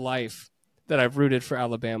in my life that I've rooted for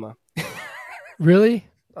Alabama. Really?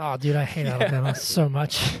 Oh, dude, I hate Alabama so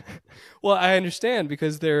much. Well, I understand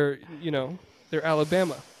because they're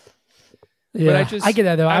Alabama. Yeah, But I get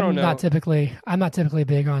that though. I'm not typically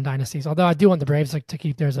big on dynasties, although I do want the Braves to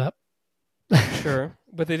keep theirs up. Sure,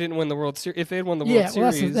 but they didn't win the World Series. If they had won the World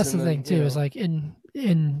Series, that's the thing too. Is like in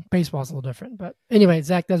baseball, it's a little different. But anyway,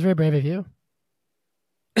 Zach, that's very brave of you.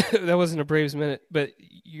 That wasn't a Braves minute, but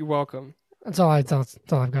you're welcome. That's all I've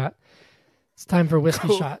got. It's time for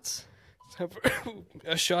whiskey shots.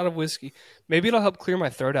 A shot of whiskey. Maybe it'll help clear my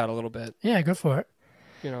throat out a little bit. Yeah, go for it.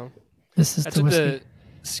 That's the what whiskey. the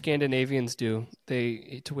Scandinavians do. They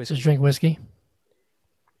eat to whiskey. Just drink whiskey.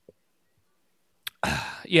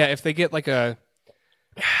 Yeah, if they get like a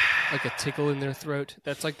tickle in their throat,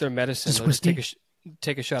 that's like their medicine. They'll just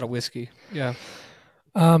take a shot of whiskey. Yeah.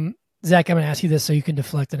 Zach, I'm going to ask you this so you can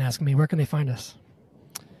deflect and ask me, where can they find us?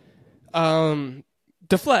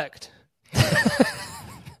 Deflect.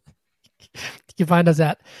 You can find us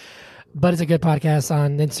at But It's a Good Podcast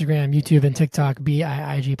on Instagram, YouTube, and TikTok,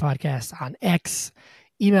 BIIG Podcast on X.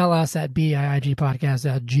 Email us at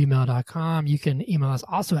biigpodcast@gmail.com. You can email us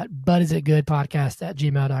also at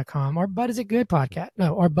butisitgoodpodcast@gmail.com or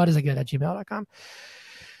butisitgood@gmail.com.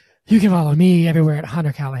 You can follow me everywhere at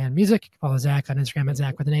Hunter Callahan Music. You can follow Zach on Instagram at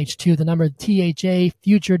Zach with an H2, the number THA,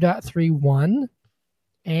 future.31.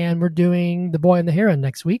 And we're doing The Boy and the Heron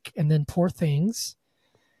next week, and then Poor Things.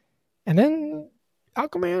 And then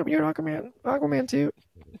Aquaman, you're Aquaman 2.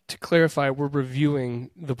 To clarify, we're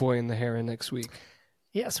reviewing The Boy and the Heron next week.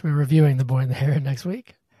 Yes, we're reviewing The Boy and the Heron next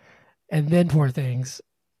week. And then Poor Things.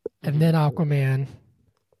 And then Aquaman,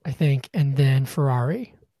 I think. And then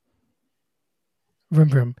Ferrari. Vroom,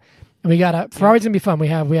 vroom. And we got Ferrari's going to be fun. We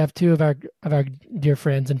have two of our dear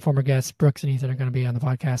friends and former guests, Brooks and Ethan, are going to be on the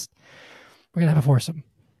podcast. We're going to have a foursome.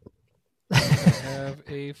 Have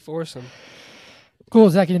a foursome. Cool.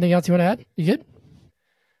 Zach, anything else you want to add? You good?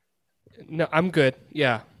 No, I'm good.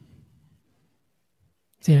 Yeah.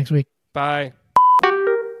 See you next week. Bye.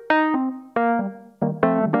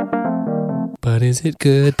 But Is It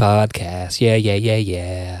Good Podcast?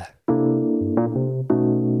 Yeah.